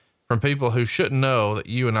getting from people who shouldn't know that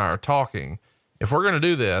you and I are talking. If we're going to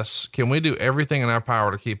do this, can we do everything in our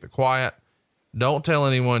power to keep it quiet? Don't tell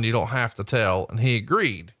anyone you don't have to tell. And he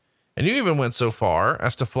agreed. And you even went so far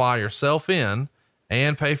as to fly yourself in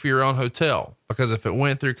and pay for your own hotel, because if it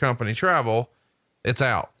went through company travel, it's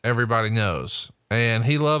out. Everybody knows. And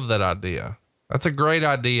he loved that idea. That's a great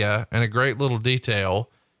idea and a great little detail.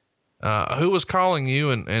 Who was calling you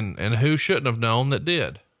and who shouldn't have known that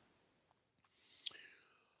did?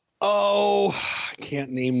 Oh, I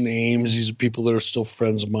can't name names. These are people that are still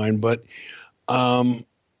friends of mine, but,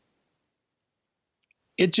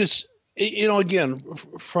 it just, again,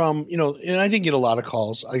 from, and I didn't get a lot of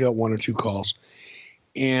calls. I got one or two calls,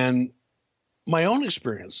 and my own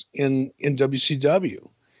experience in WCW,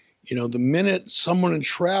 the minute someone in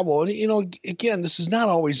travel, and, again, this is not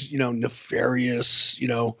always, nefarious,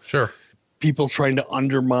 sure, people trying to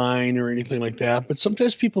undermine or anything like that, but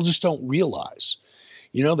sometimes people just don't realize,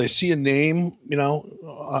 They see a name,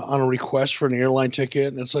 on a request for an airline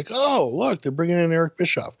ticket, and it's like, oh, look, they're bringing in Eric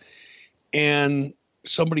Bischoff. And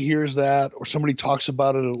somebody hears that, or somebody talks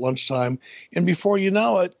about it at lunchtime, and before you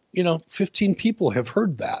know it, 15 people have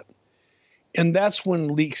heard that. And that's when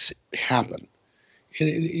leaks happen.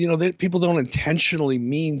 And, people don't intentionally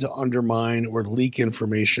mean to undermine or leak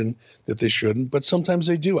information that they shouldn't, but sometimes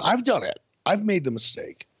they do. I've done it. I've made the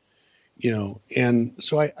mistake, and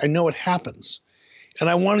so I know it happens. And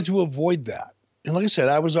I wanted to avoid that. And like I said,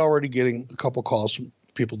 I was already getting a couple calls from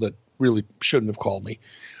people that really shouldn't have called me.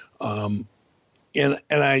 And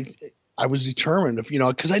I was determined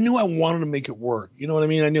because I knew I wanted to make it work. You know what I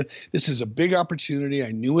mean? I knew this is a big opportunity.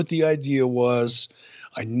 I knew what the idea was.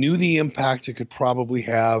 I knew the impact it could probably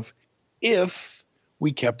have if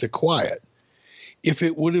we kept it quiet. If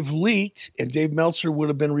it would have leaked and Dave Meltzer would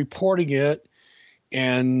have been reporting it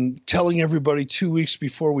and telling everybody 2 weeks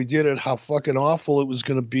before we did it how fucking awful it was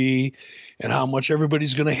going to be and how much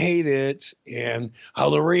everybody's going to hate it and how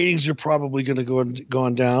the ratings are probably going to go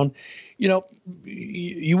on down,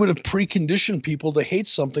 you would have preconditioned people to hate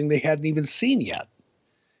something they hadn't even seen yet.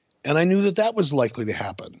 And I knew that was likely to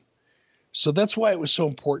happen. So that's why it was so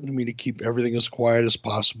important to me to keep everything as quiet as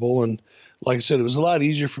possible. And like I said, it was a lot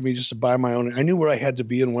easier for me just to buy my own. I knew where I had to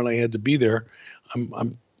be and when I had to be there.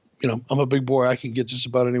 I'm a big boy. I can get just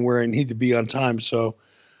about anywhere I need to be on time. So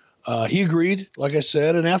he agreed, like I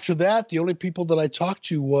said. And after that, the only people that I talked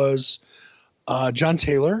to was John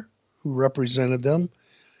Taylor, who represented them,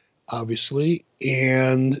 obviously,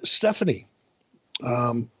 and Stephanie.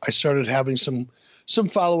 I started having some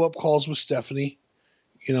follow-up calls with Stephanie,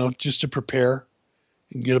 just to prepare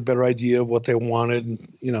and get a better idea of what they wanted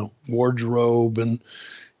and, wardrobe. And,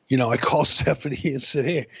 I called Stephanie and said,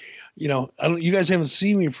 hey, you guys haven't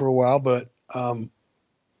seen me for a while, but I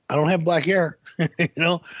don't have black hair.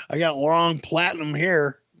 I got long platinum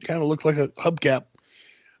hair, kind of look like a hubcap.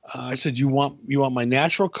 I said, you want my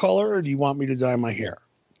natural color or do you want me to dye my hair?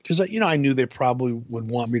 Because, I knew they probably would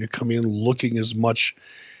want me to come in looking as much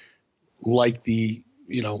like the,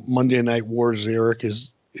 Monday Night Wars Eric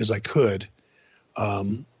as I could.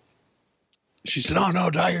 She said, oh, no,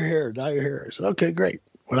 dye your hair. I said, okay, great.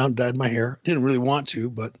 Went out and dyed my hair. Didn't really want to,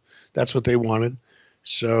 but that's what they wanted.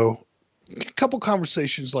 So a couple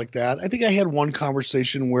conversations like that. I think I had one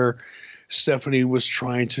conversation where Stephanie was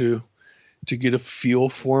trying to get a feel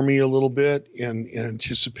for me a little bit in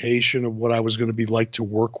anticipation of what I was going to be like to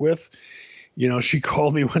work with. She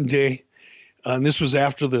called me one day, and this was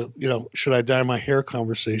after the, should I dye my hair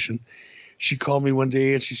conversation. She called me one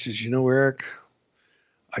day and she says, Eric,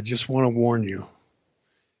 I just want to warn you.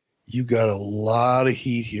 You got a lot of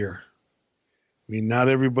heat here. I mean, not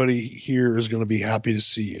everybody here is going to be happy to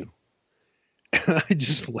see you. And I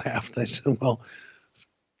just laughed. I said, well,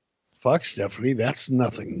 fuck, Stephanie, that's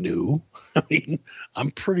nothing new. I mean,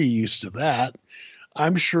 I'm pretty used to that.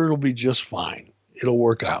 I'm sure it'll be just fine. It'll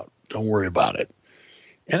work out. Don't worry about it.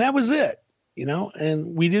 And that was it,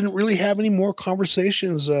 and we didn't really have any more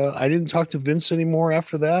conversations. I didn't talk to Vince anymore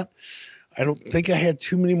after that. I don't think I had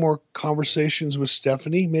too many more conversations with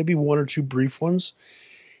Stephanie, maybe one or two brief ones.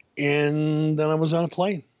 And then I was on a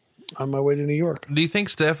plane on my way to New York. Do you think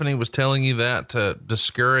Stephanie was telling you that to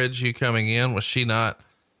discourage you coming in? Was she not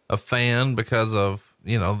a fan because of,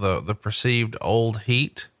 the perceived old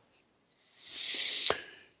heat?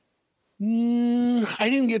 I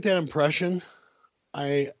didn't get that impression.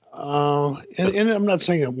 And I'm not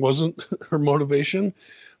saying it wasn't her motivation,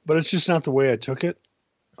 but it's just not the way I took it.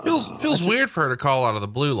 Feels weird for her to call out of the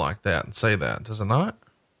blue like that and say that, does it not?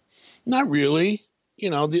 Not really.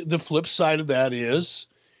 The flip side of that is,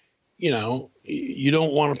 you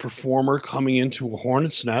don't want a performer coming into a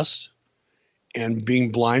hornet's nest and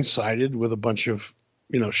being blindsided with a bunch of,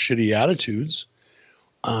 shitty attitudes.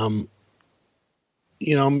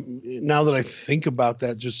 Now that I think about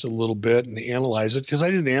that just a little bit and analyze it, because I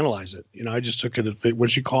didn't analyze it, I just took it when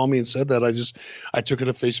she called me and said that, I took it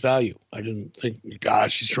at face value. I didn't think,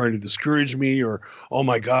 God, she's trying to discourage me, or, oh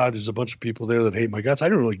my God, there's a bunch of people there that hate my guts. I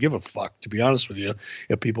didn't really give a fuck, to be honest with you,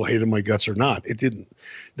 if people hated my guts or not.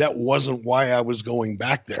 That wasn't why I was going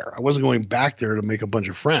back there. I wasn't going back there to make a bunch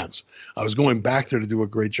of friends. I was going back there to do a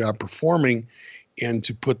great job performing and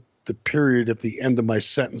to put the period at the end of my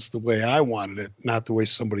sentence the way I wanted it, not the way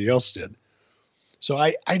somebody else did. So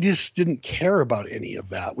I just didn't care about any of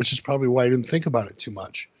that, which is probably why I didn't think about it too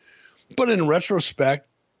much. But in retrospect,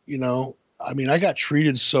 I got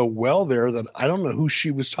treated so well there that I don't know who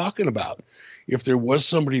she was talking about. If there was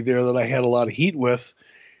somebody there that I had a lot of heat with,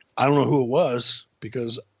 I don't know who it was,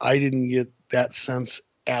 because I didn't get that sense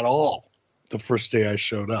at all the first day I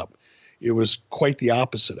showed up. It was quite the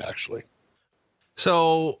opposite, actually.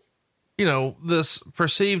 So, this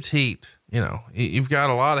perceived heat, you've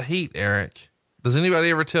got a lot of heat, Eric. Does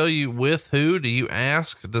anybody ever tell you with who? Do you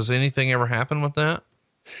ask? Does anything ever happen with that?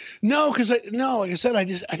 No, because like I said, I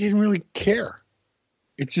didn't really care.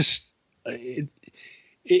 It just, it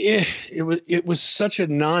was such a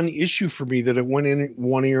non-issue for me that it went in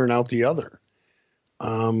one ear and out the other.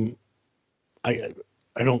 I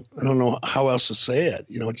don't know how else to say it.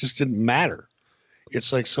 It just didn't matter.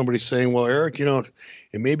 It's like somebody saying, well, Eric, it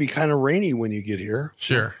may be kind of rainy when you get here.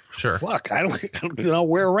 Sure. Fuck, I'll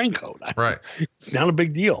wear a raincoat. Right. It's not a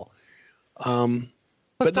big deal.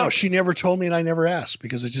 But no, she never told me and I never asked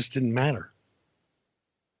because it just didn't matter.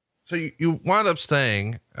 So you wind up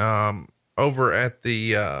staying, over at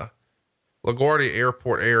the, LaGuardia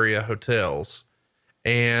Airport area hotels.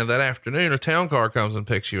 And that afternoon, a town car comes and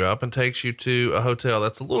picks you up and takes you to a hotel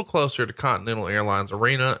that's a little closer to Continental Airlines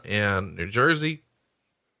Arena in New Jersey,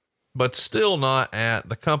 but still not at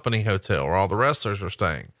the company hotel where all the wrestlers are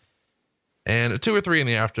staying. And at 2 or 3 in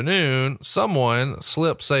the afternoon, someone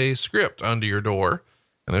slips a script under your door,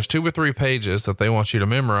 and there's 2 or 3 pages that they want you to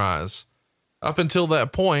memorize. Up until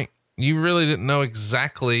that point, you really didn't know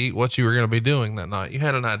exactly what you were going to be doing that night. You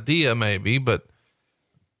had an idea maybe, but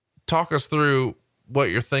talk us through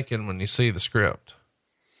what you're thinking when you see the script.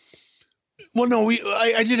 Well, no,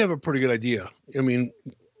 I did have a pretty good idea. I mean,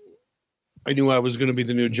 I knew I was going to be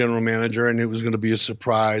the new general manager. I knew it was going to be a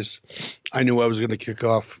surprise. I knew I was going to kick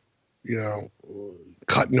off,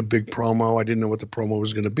 cutting a big promo. I didn't know what the promo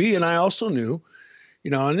was going to be. And I also knew,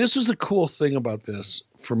 and this was the cool thing about this,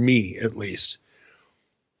 for me at least,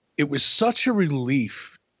 it was such a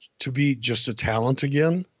relief to be just a talent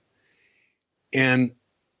again. And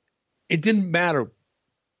it didn't matter.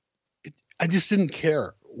 I just didn't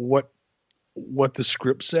care what the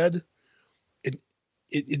script said.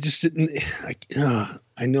 It just didn't.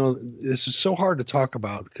 I know this is so hard to talk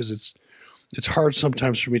about because it's hard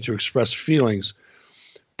sometimes for me to express feelings,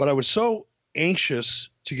 but I was so anxious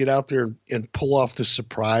to get out there and pull off the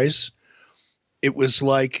surprise. It was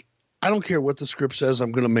like, I don't care what the script says.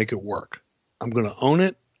 I'm going to make it work. I'm going to own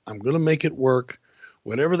it. I'm going to make it work.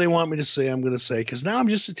 Whatever they want me to say, I'm going to say, because now I'm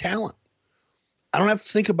just a talent. I don't have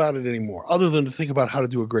to think about it anymore other than to think about how to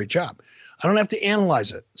do a great job. I don't have to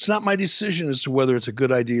analyze it. It's not my decision as to whether it's a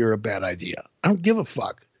good idea or a bad idea. I don't give a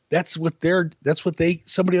fuck.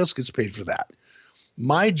 Somebody else gets paid for that.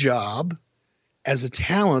 My job as a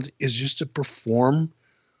talent is just to perform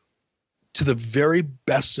to the very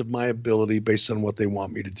best of my ability based on what they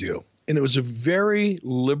want me to do. And it was a very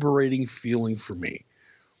liberating feeling for me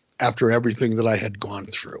after everything that I had gone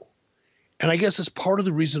through. And I guess it's part of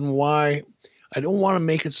the reason why I don't want to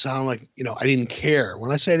make it sound like, I didn't care. When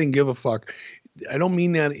I say I didn't give a fuck, I don't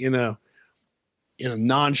mean that in a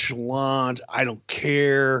nonchalant, I don't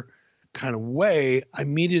care kind of way. I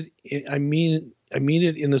mean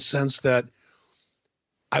it in the sense that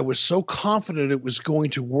I was so confident it was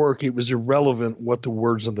going to work. It was irrelevant what the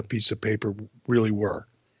words on the piece of paper really were.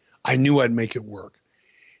 I knew I'd make it work.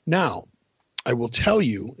 Now, I will tell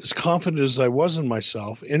you, as confident as I was in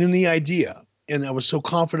myself and in the idea, and I was so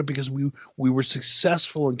confident because we were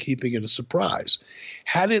successful in keeping it a surprise.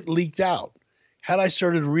 Had it leaked out, had I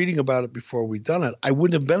started reading about it before we'd done it, I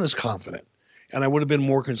wouldn't have been as confident, and I would have been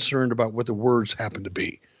more concerned about what the words happened to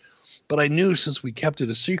be. But I knew since we kept it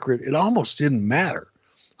a secret, it almost didn't matter.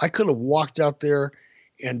 I could have walked out there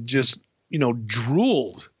and just,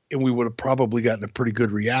 drooled, and we would have probably gotten a pretty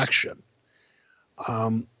good reaction.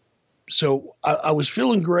 So I was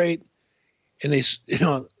feeling great, and they,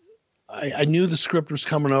 I knew the script was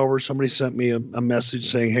coming over. Somebody sent me a message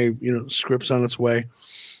saying, hey, script's on its way.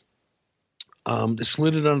 They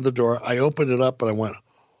slid it under the door. I opened it up and I went,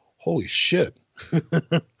 holy shit.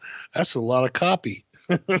 That's a lot of copy.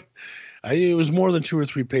 It was more than 2 or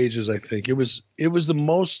 3 pages, I think. It was the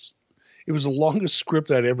longest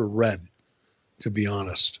script I'd ever read, to be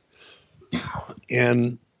honest.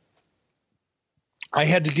 And I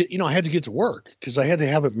had to get to work because I had to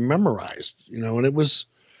have it memorized, and it was,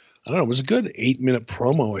 I don't know, it was a good 8-minute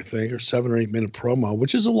promo, I think, or 7 or 8 minute promo,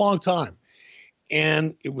 which is a long time.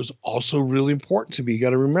 And it was also really important to me. You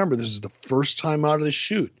got to remember, this is the first time out of the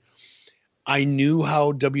shoot. I knew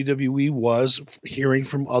how WWE was, hearing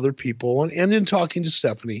from other people and in talking to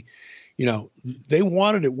Stephanie, they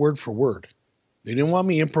wanted it word for word. They didn't want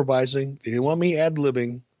me improvising. They didn't want me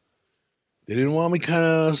ad-libbing. They didn't want me kind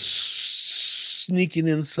of sneaking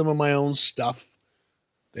in some of my own stuff.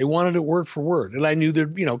 They wanted it word for word. And I knew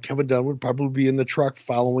that, Kevin Dunn would probably be in the truck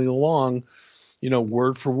following along,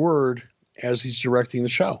 word for word as he's directing the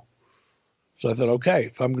show. So I thought, okay,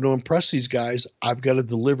 if I'm going to impress these guys, I've got to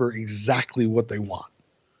deliver exactly what they want.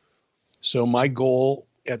 So my goal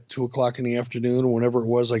at 2:00 in the afternoon or whenever it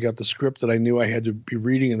was, I got the script that I knew I had to be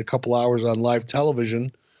reading in a couple hours on live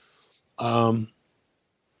television,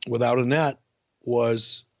 without a net,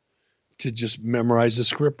 was to just memorize the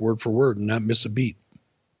script word for word and not miss a beat.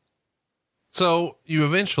 So you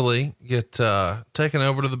eventually get taken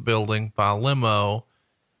over to the building by a limo,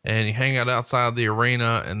 and you hang out outside the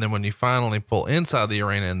arena. And then when you finally pull inside the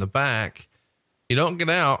arena in the back, you don't get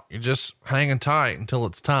out. You're just hanging tight until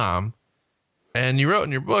it's time. And you wrote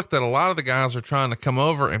in your book that a lot of the guys are trying to come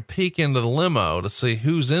over and peek into the limo to see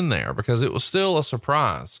who's in there because it was still a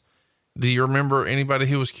surprise. Do you remember anybody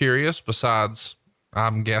who was curious besides,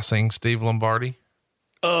 I'm guessing, Steve Lombardi?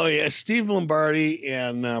 Oh yeah. Steve Lombardi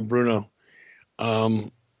and Bruno,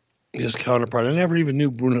 his counterpart. I never even knew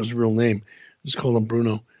Bruno's real name. Just called him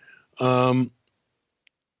Bruno. And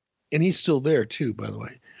he's still there too, by the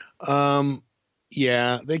way.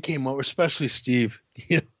 Yeah, they came over, especially Steve.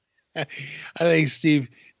 I think Steve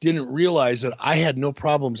didn't realize that I had no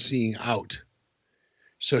problem seeing out.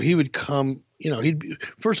 So he would come,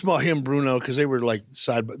 first of all, him, Bruno, cause they were like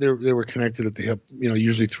they were connected at the hip,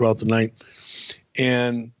 usually throughout the night.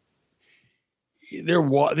 And they're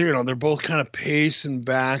both kind of pacing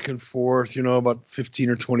back and forth, about 15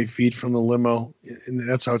 or 20 feet from the limo. And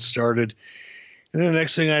that's how it started. And the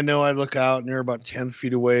next thing I know, I look out and they're about 10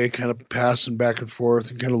 feet away, kind of passing back and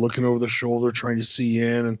forth and kind of looking over the shoulder, trying to see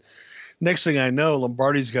in. And next thing I know,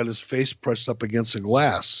 Lombardi's got his face pressed up against the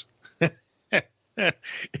glass.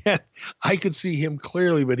 And I could see him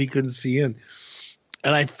clearly, but he couldn't see in.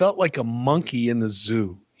 And I felt like a monkey in the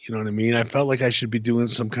zoo. You know what I mean? I felt like I should be doing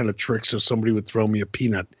some kind of trick so somebody would throw me a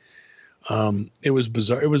peanut. It was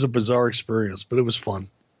bizarre. It was a bizarre experience, but it was fun.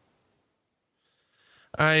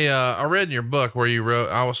 I read in your book where you wrote,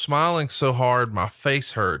 I was smiling so hard, my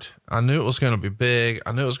face hurt. I knew it was going to be big.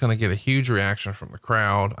 I knew it was going to get a huge reaction from the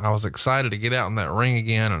crowd. I was excited to get out in that ring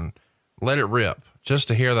again and let it rip just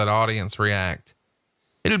to hear that audience react.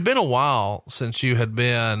 It had been a while since you had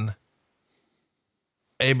been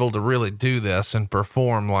able to really do this and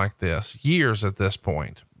perform like this, years at this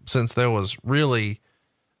point, since there was really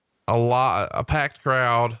a packed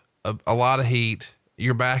crowd, a lot of heat.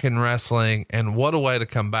 You're back in wrestling, and what a way to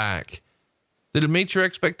come back. Did it meet your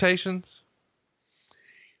expectations?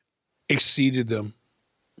 Exceeded them,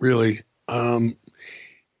 really.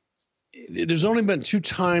 There's only been 2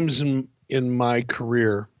 times in my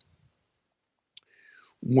career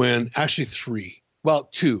when, actually 3, well,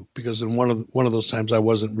 2, because in one of those times I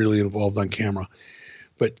wasn't really involved on camera,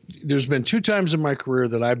 but there's been 2 times in my career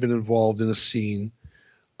that I've been involved in a scene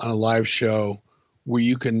on a live show where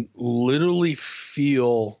you can literally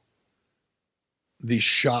feel the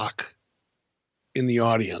shock in the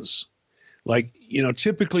audience. Like,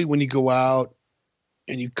 typically when you go out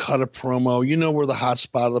and you cut a promo, where the hot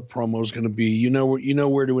spot of the promo is going to be, you know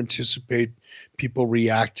where to anticipate people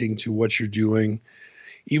reacting to what you're doing.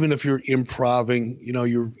 Even if you're improving,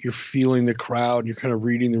 you're feeling the crowd, you're kind of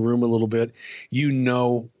reading the room a little bit,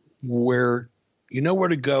 where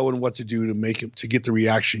to go and what to do to get the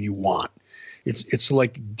reaction you want. It's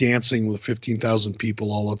like dancing with 15,000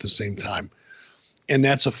 people all at the same time. And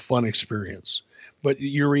that's a fun experience, but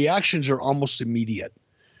your reactions are almost immediate,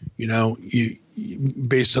 you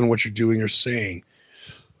based on what you're doing or saying.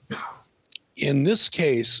 In this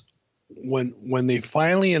case, when they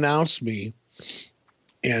finally announced me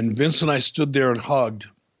and Vince and I stood there and hugged,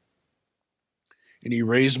 and he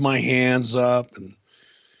raised my hands up and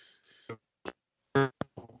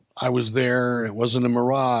I was there and it wasn't a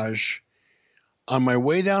mirage. On my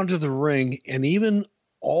way down to the ring, and even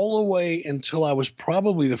all the way until I was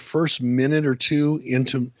probably the first minute or 2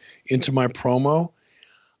 into my promo,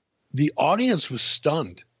 the audience was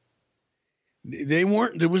stunned. There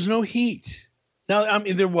was no heat. Now, I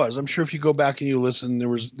mean, there was. I'm sure if you go back and you listen,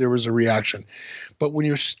 there was a reaction. But when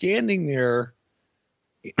you're standing there,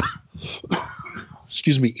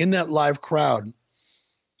 excuse me, in that live crowd,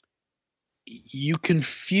 you can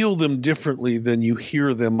feel them differently than you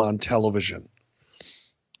hear them on television.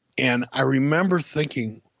 And I remember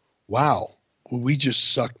thinking, wow, we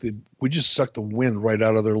just sucked the wind right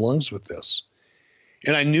out of their lungs with this.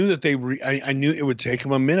 And I knew that I knew it would take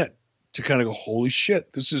them a minute to kind of go, holy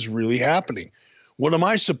shit, this is really happening. What am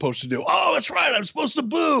I supposed to do? Oh, that's right, I'm supposed to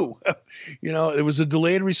boo. It was a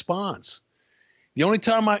delayed response. The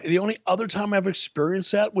only other time I've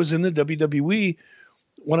experienced that was in the WWE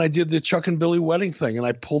when I did the Chuck and Billy wedding thing and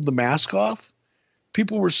I pulled the mask off.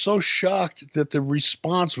 People were so shocked that the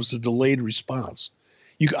response was a delayed response.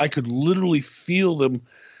 I could literally feel them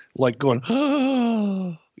like going,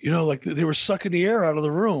 oh, like they were sucking the air out of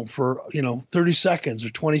the room for, 30 seconds or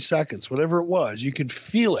 20 seconds, whatever it was. You could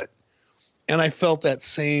feel it. And I felt that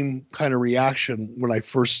same kind of reaction when I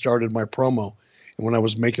first started my promo and when I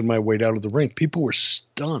was making my way down to the ring. People were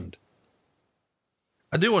stunned.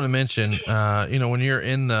 I do want to mention, when you're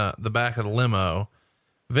in the back of the limo,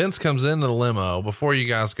 Vince comes into the limo before you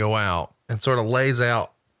guys go out and sort of lays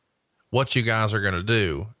out what you guys are going to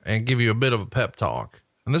do and give you a bit of a pep talk.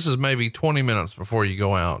 And this is maybe 20 minutes before you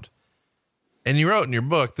go out. And you wrote in your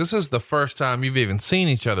book, this is the first time you've even seen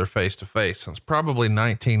each other face to face since probably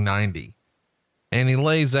 1990. And he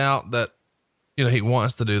lays out that, he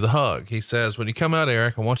wants to do the hug. He says, when you come out,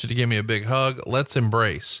 Eric, I want you to give me a big hug. Let's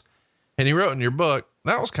embrace. And he wrote in your book,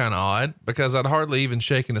 that was kind of odd because I'd hardly even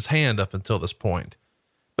shaken his hand up until this point,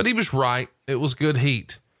 but he was right. It was good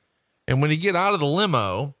heat. And when you get out of the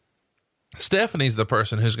limo, Stephanie's the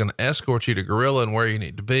person who's going to escort you to Gorilla and where you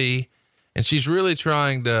need to be. And she's really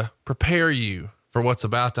trying to prepare you for what's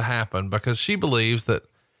about to happen because she believes that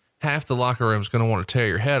half the locker room is going to want to tear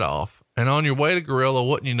your head off. And on your way to Gorilla,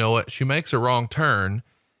 wouldn't you know it, she makes a wrong turn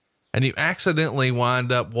and you accidentally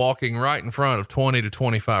wind up walking right in front of 20 to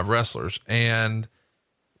 25 wrestlers. And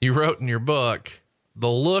you wrote in your book, the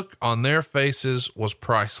look on their faces was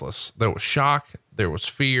priceless. There was shock. There was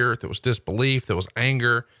fear. There was disbelief. There was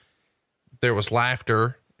anger. There was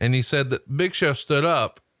laughter. And he said that Big Show stood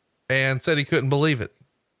up and said he couldn't believe it.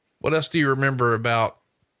 What else do you remember about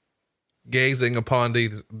gazing upon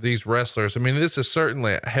these wrestlers? I mean, this is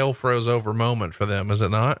certainly a hell froze over moment for them, is it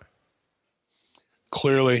not?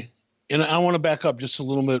 Clearly. And I want to back up just a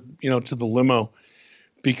little bit, to the limo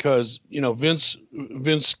because, Vince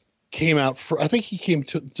came out I think he came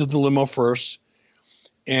to the limo first,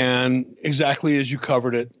 and exactly as you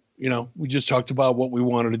covered it, we just talked about what we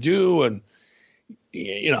wanted to do and,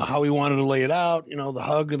 how we wanted to lay it out, the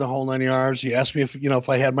hug and the whole 9 yards. He asked me if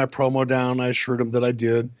I had my promo down. I assured him that I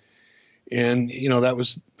did. And, that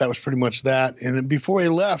was pretty much that. And then before he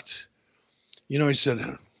left, he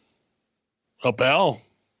said, "Oh, pal,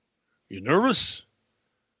 you nervous?"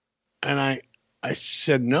 And I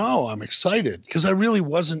said, "No, I'm excited," because I really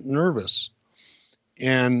wasn't nervous.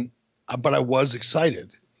 But I was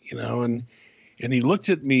excited, and he looked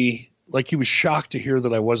at me like he was shocked to hear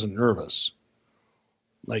that I wasn't nervous.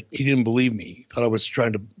 Like he didn't believe me. He thought I was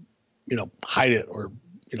trying to, hide it or,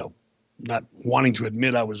 not wanting to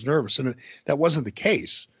admit I was nervous. And that wasn't the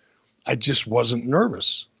case. I just wasn't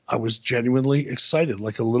nervous. I was genuinely excited,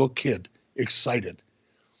 like a little kid, excited.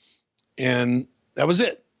 And that was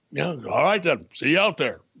it. All right, then, see you out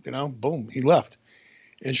there. Boom, he left.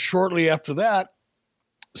 And shortly after that,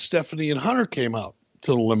 Stephanie and Hunter came out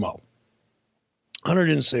to the limo. Hunter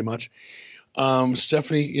didn't say much.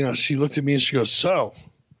 Stephanie, she looked at me and she goes, "So,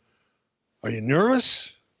 are you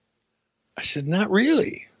nervous?" I said, "Not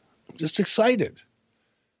really. I'm just excited."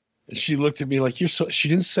 And she looked at me like, she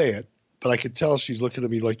didn't say it, but I could tell she's looking at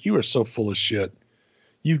me like, "You are so full of shit.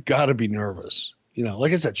 You've got to be nervous."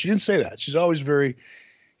 Like I said, she didn't say that. She's always very,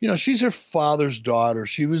 she's her father's daughter.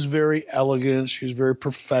 She was very elegant. She was very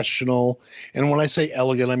professional. And when I say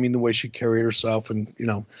elegant, I mean the way she carried herself and,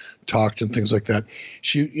 talked and things like that.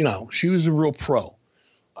 She was a real pro.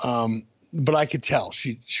 But I could tell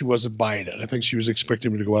she wasn't buying it. I think she was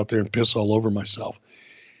expecting me to go out there and piss all over myself.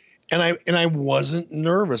 And I wasn't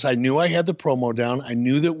nervous. I knew I had the promo down. I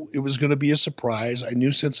knew that it was going to be a surprise. I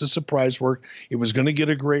knew since the surprise worked, it was going to get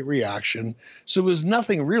a great reaction. So it was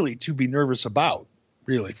nothing really to be nervous about,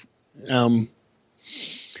 really. And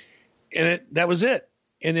that was it.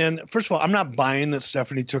 And then, first of all, I'm not buying that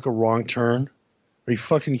Stephanie took a wrong turn. Are you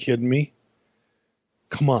fucking kidding me?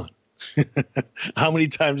 Come on. How many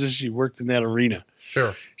times has she worked in that arena?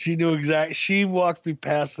 Sure. She knew she walked me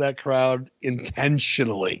past that crowd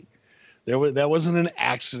intentionally. That wasn't an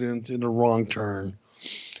accident in a wrong turn.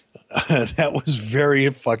 That was very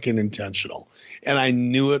fucking intentional. And I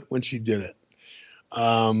knew it when she did it.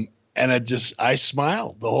 And I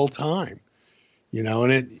smiled the whole time,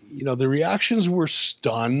 and the reactions were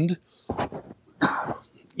stunned,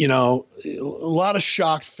 a lot of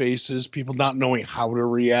shocked faces, people not knowing how to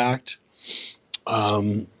react.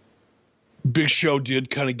 Big Show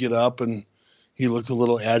did kind of get up and he looked a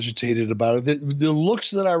little agitated about it. The looks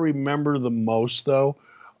that I remember the most, though,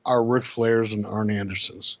 are Ric Flair's and Arn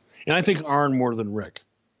Anderson's. And I think Arn more than Ric.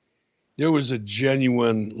 There was a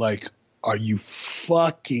genuine, like, are you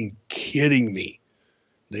fucking kidding me?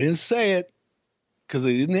 They didn't say it because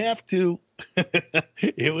they didn't have to.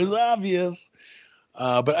 It was obvious.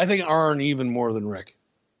 But I think Arn even more than Ric.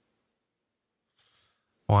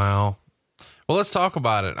 Wow. Well, let's talk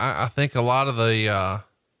about it. I think a lot of the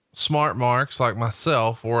smart marks like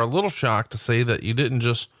myself were a little shocked to see that you didn't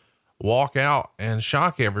just walk out and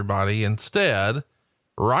shock everybody. Instead,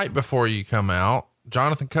 right before you come out,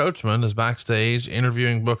 Jonathan Coachman is backstage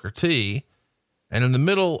interviewing Booker T. And in the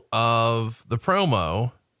middle of the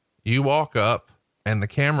promo, you walk up and the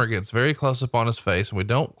camera gets very close up on his face, and we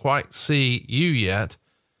don't quite see you yet,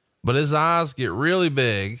 but his eyes get really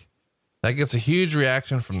big. That gets a huge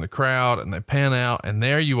reaction from the crowd, and they pan out, and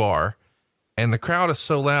there you are. And the crowd is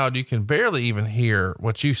so loud, you can barely even hear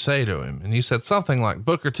what you say to him. And you said something like,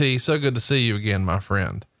 "Booker T, so good to see you again, my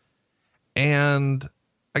friend." And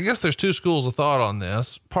I guess there's two schools of thought on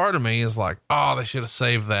this. Part of me is like, oh, they should have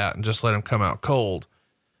saved that and just let him come out cold.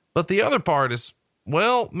 But the other part is,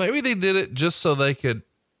 well, maybe they did it just so they could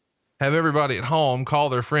have everybody at home call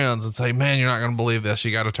their friends and say, "Man, you're not going to believe this.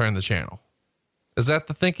 You got to turn the channel." Is that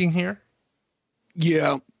the thinking here?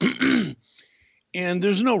 Yeah. And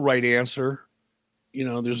there's no right answer.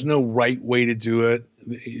 There's no right way to do it.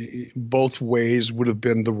 Both ways would have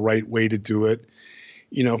been the right way to do it.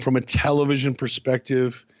 From a television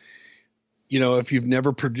perspective, if you've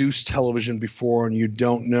never produced television before and you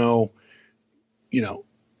don't know,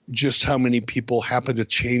 just how many people happen to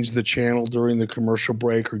change the channel during the commercial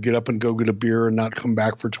break or get up and go get a beer and not come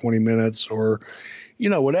back for 20 minutes or,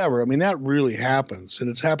 whatever. I mean, that really happens, and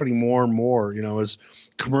it's happening more and more, as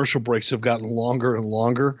commercial breaks have gotten longer and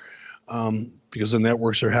longer, because the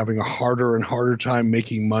networks are having a harder and harder time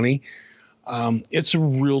making money. It's a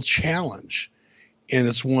real challenge. And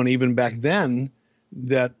it's one even back then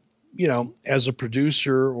that, as a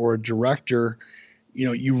producer or a director,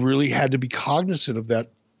 you really had to be cognizant of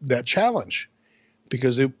that challenge,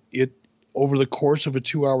 because it over the course of a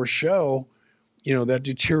 2-hour show, that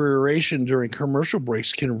deterioration during commercial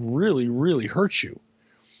breaks can really, really hurt you.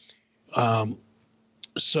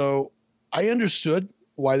 So I understood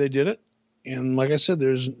why they did it. And like I said,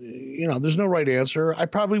 there's no right answer. I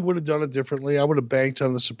probably would have done it differently. I would have banked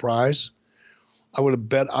on the surprise. I would have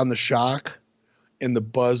bet on the shock and the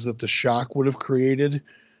buzz that the shock would have created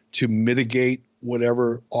to mitigate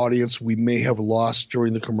whatever audience we may have lost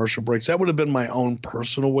during the commercial breaks. That would have been my own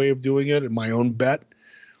personal way of doing it and my own bet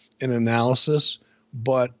and analysis.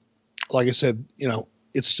 But like I said,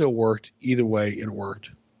 it still worked. Either way, it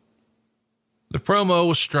worked. The promo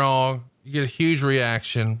was strong. You get a huge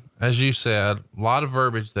reaction. As you said, a lot of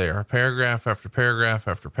verbiage there, paragraph after paragraph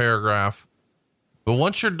after paragraph. But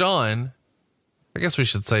once you're done, I guess we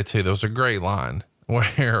should say too, there was a great line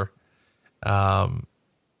where,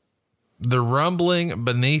 the rumbling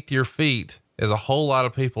beneath your feet is a whole lot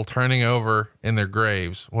of people turning over in their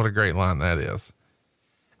graves. What a great line that is.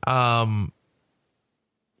 When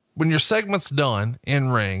your segment's done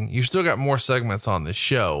in ring, you still got more segments on this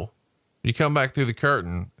show. You come back through the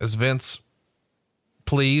curtain. Is Vince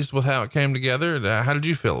pleased with how it came together? How did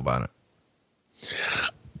you feel about it?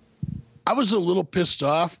 I was a little pissed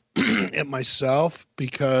off at myself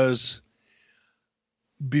because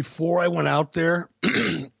before I went out there,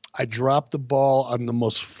 I dropped the ball on the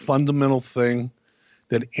most fundamental thing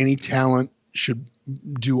that any talent should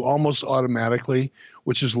do almost automatically,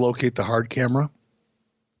 which is locate the hard camera.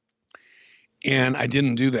 And I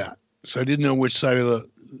didn't do that. So I didn't know which side of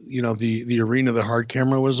the arena the hard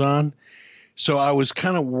camera was on. So I was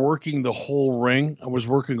kind of working the whole ring. I was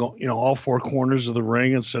working, all four corners of the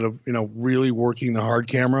ring instead of, really working the hard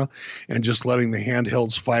camera and just letting the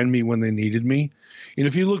handhelds find me when they needed me. And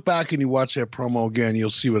if you look back and you watch that promo again, you'll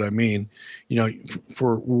see what I mean.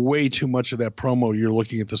 For way too much of that promo, you're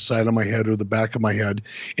looking at the side of my head or the back of my head.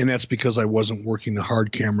 And that's because I wasn't working the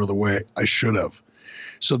hard camera the way I should have.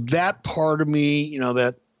 So that part of me,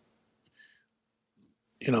 that,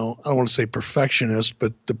 I don't want to say perfectionist,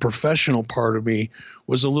 but the professional part of me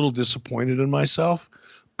was a little disappointed in myself.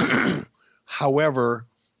 However,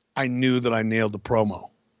 I knew that I nailed the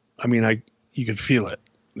promo. I mean, you could feel it.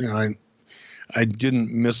 I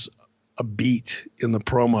didn't miss a beat in the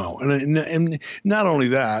promo. And not only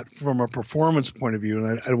that, from a performance point of view,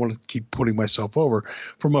 and I don't want to keep putting myself over,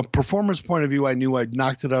 from a performance point of view, I knew I'd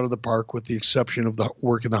knocked it out of the park with the exception of the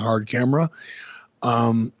work in the hard camera.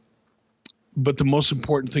 But the most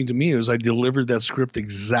important thing to me is I delivered that script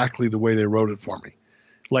exactly the way they wrote it for me.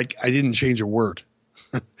 Like, I didn't change a word.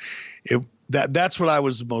 That's what I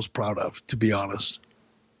was the most proud of, to be honest.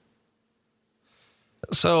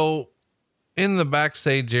 So in the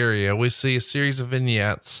backstage area, we see a series of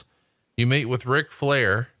vignettes. You meet with Ric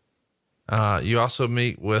Flair. You also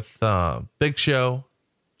meet with, Big Show,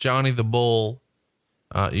 Johnny the Bull.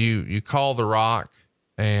 You call The Rock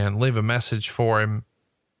and leave a message for him.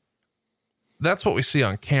 That's what we see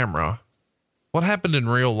on camera. What happened in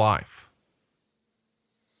real life?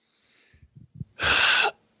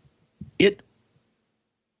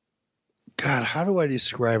 God, how do I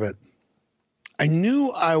describe it? I knew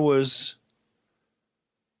I was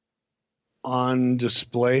on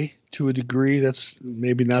display to a degree. That's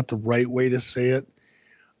maybe not the right way to say it.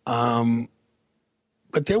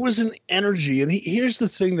 But there was an energy. And here's the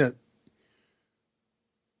thing that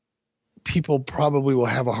people probably will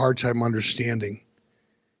have a hard time understanding.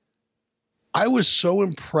 I was so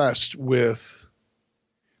impressed with,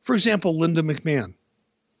 for example, Linda McMahon,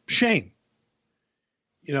 Shane.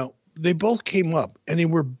 You know, they both came up and they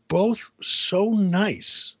were both so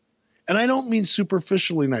nice. And I don't mean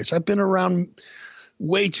superficially nice. I've been around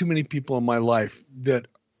way too many people in my life that,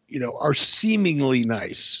 you know, are seemingly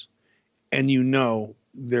nice. And you know,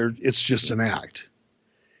 it's just an act.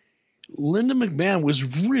 Linda McMahon was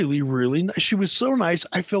really, really nice. She was so nice.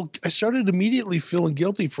 I started immediately feeling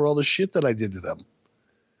guilty for all the shit that I did to them.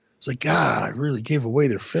 It's like, God, I really gave away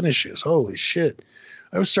their finishes. Holy shit.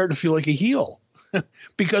 I was starting to feel like a heel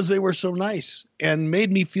because they were so nice and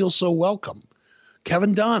made me feel so welcome.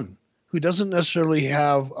 Kevin Dunn, who doesn't necessarily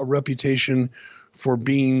have a reputation for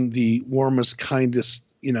being the warmest, kindest,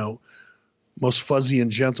 you know, most fuzzy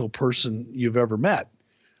and gentle person you've ever met,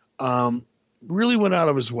 really went out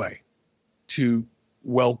of his way to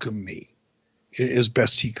welcome me as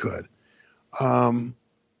best he could. You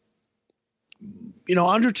know,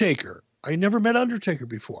 Undertaker, I never met Undertaker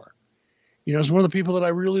before. You know, it's one of the people that I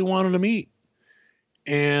really wanted to meet.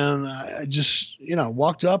 And I just, you know,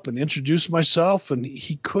 walked up and introduced myself, and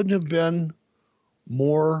he couldn't have been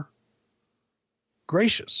more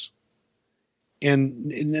gracious.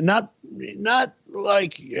 And not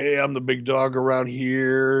like, hey, I'm the big dog around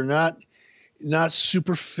here, not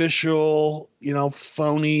superficial, you know,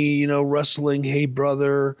 phony, you know, wrestling, hey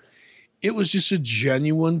brother. It was just a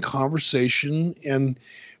genuine conversation, and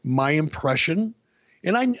my impression.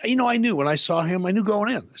 And I knew when I saw him, I knew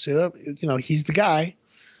going in. I said, oh, you know, he's the guy.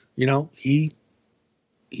 You know, he's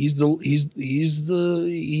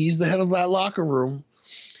the head of that locker room.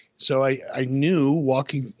 So I knew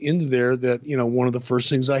walking into there that, you know, one of the first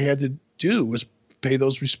things I had to do was pay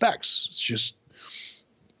those respects. It's just,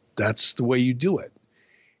 that's the way you do it.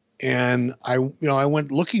 And I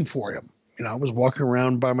went looking for him. You know, I was walking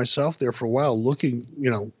around by myself there for a while looking, you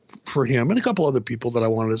know, for him and a couple other people that I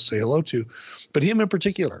wanted to say hello to, but him in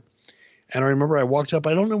particular. And I remember I walked up,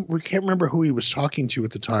 can't remember who he was talking to at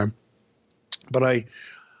the time, but I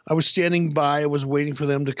was standing by, I was waiting for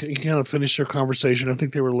them to kind of finish their conversation. I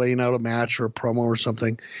think they were laying out a match or a promo or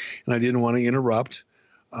something, and I didn't want to interrupt.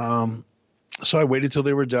 So I waited till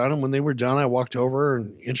they were done. And when they were done, I walked over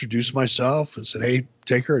and introduced myself and said, hey,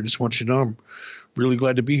 Taker, I just want you to know I'm really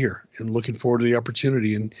glad to be here and looking forward to the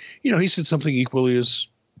opportunity. And, you know, he said something equally as,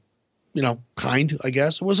 you know, kind, I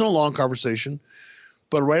guess. It wasn't a long conversation,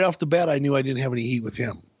 but right off the bat, I knew I didn't have any heat with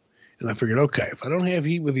him. And I figured, okay, if I don't have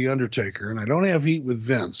heat with The Undertaker and I don't have heat with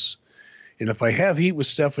Vince, and if I have heat with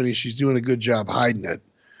Stephanie, she's doing a good job hiding it.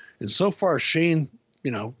 And so far, Shane,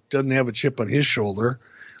 you know, doesn't have a chip on his shoulder.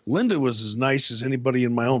 Linda was as nice as anybody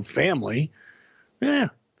in my own family. Yeah,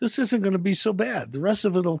 this isn't going to be so bad. The rest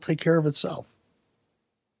of it will take care of itself.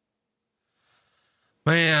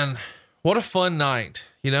 Man, what a fun night.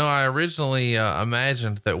 You know, I originally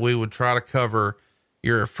imagined that we would try to cover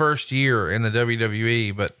your first year in the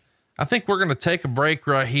WWE, but I think we're going to take a break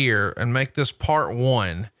right here and make this part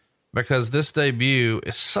one, because this debut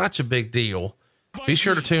is such a big deal. Be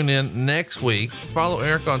sure to tune in next week. Follow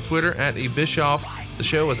Eric on Twitter at eBischoff. The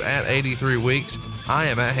show is at 83 Weeks. I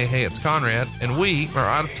am at Hey, it's Conrad, and we are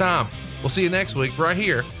out of time. We'll see you next week right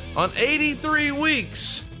here on 83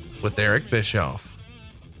 Weeks with Eric Bischoff.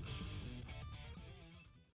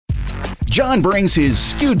 John brings his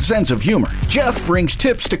skewed sense of humor. Jeff brings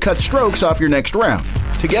tips to cut strokes off your next round.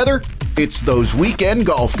 Together, it's those weekend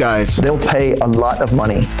golf guys. They'll pay a lot of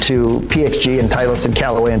money to PXG and Titleist and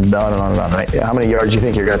Callaway and on and on and on, right? How many yards do you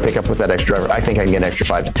think you're going to pick up with that extra driver? I think I can get an extra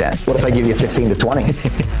 5 to 10. What if I give you 15 to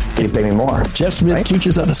 20? You pay me more. Jeff Smith, right?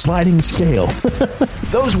 Teaches on the sliding scale.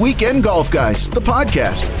 Those Weekend Golf Guys, the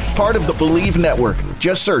podcast, part of the Believe Network.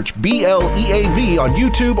 Just search BLEAV on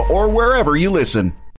YouTube or wherever you listen.